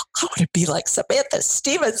 I want to be like Samantha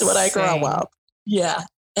Stevens when I grow up. Yeah.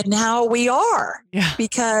 And now we are. Yeah.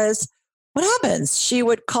 Because what happens? She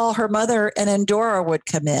would call her mother and Endora would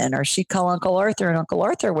come in, or she'd call Uncle Arthur and Uncle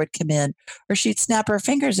Arthur would come in, or she'd snap her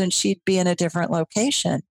fingers and she'd be in a different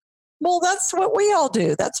location. Well, that's what we all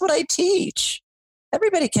do. That's what I teach.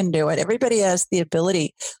 Everybody can do it. Everybody has the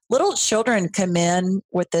ability. Little children come in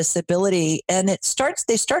with this ability and they start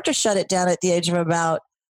to shut it down at the age of about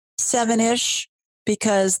 7-ish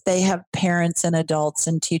because they have parents and adults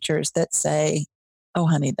and teachers that say, oh,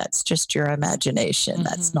 honey, that's just your imagination. Mm-hmm.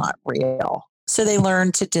 That's not real. So they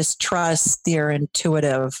learn to distrust their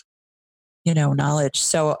intuitive, knowledge.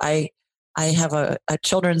 So I have a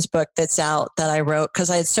children's book that's out that I wrote because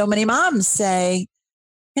I had so many moms say,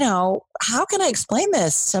 how can I explain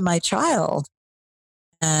this to my child?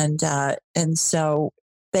 And so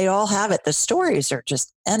they all have it. The stories are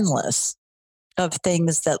just endless of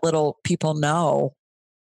things that little people know.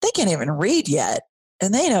 They can't even read yet.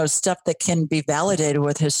 And they know stuff that can be validated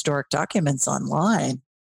with historic documents online.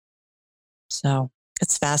 So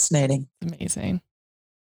it's fascinating. Amazing.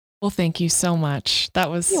 Well, thank you so much. That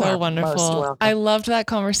was so wonderful. I loved that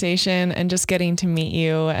conversation and just getting to meet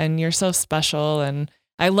you, and you're so special. And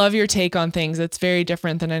I love your take on things. It's very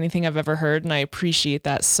different than anything I've ever heard. And I appreciate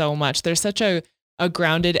that so much. There's such a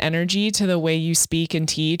grounded energy to the way you speak and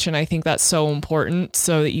teach. And I think that's so important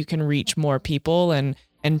so that you can reach more people and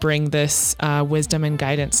bring this wisdom and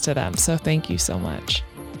guidance to them. So thank you so much.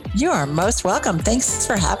 You are most welcome. Thanks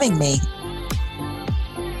for having me.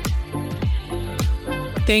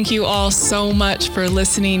 Thank you all so much for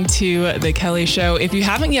listening to The Kelly Show. If you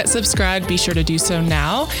haven't yet subscribed, be sure to do so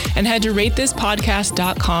now and head to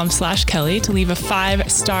ratethispodcast.com/Kelly to leave a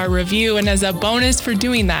 5-star review. And as a bonus for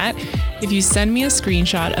doing that, if you send me a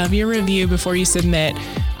screenshot of your review before you submit,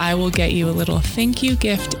 I will get you a little thank you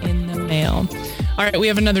gift in the mail. All right, we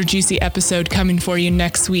have another juicy episode coming for you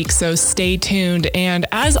next week, so stay tuned. And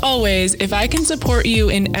as always, if I can support you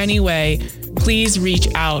in any way, please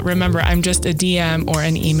reach out. Remember, I'm just a DM or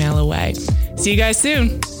an email away. See you guys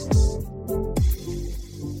soon.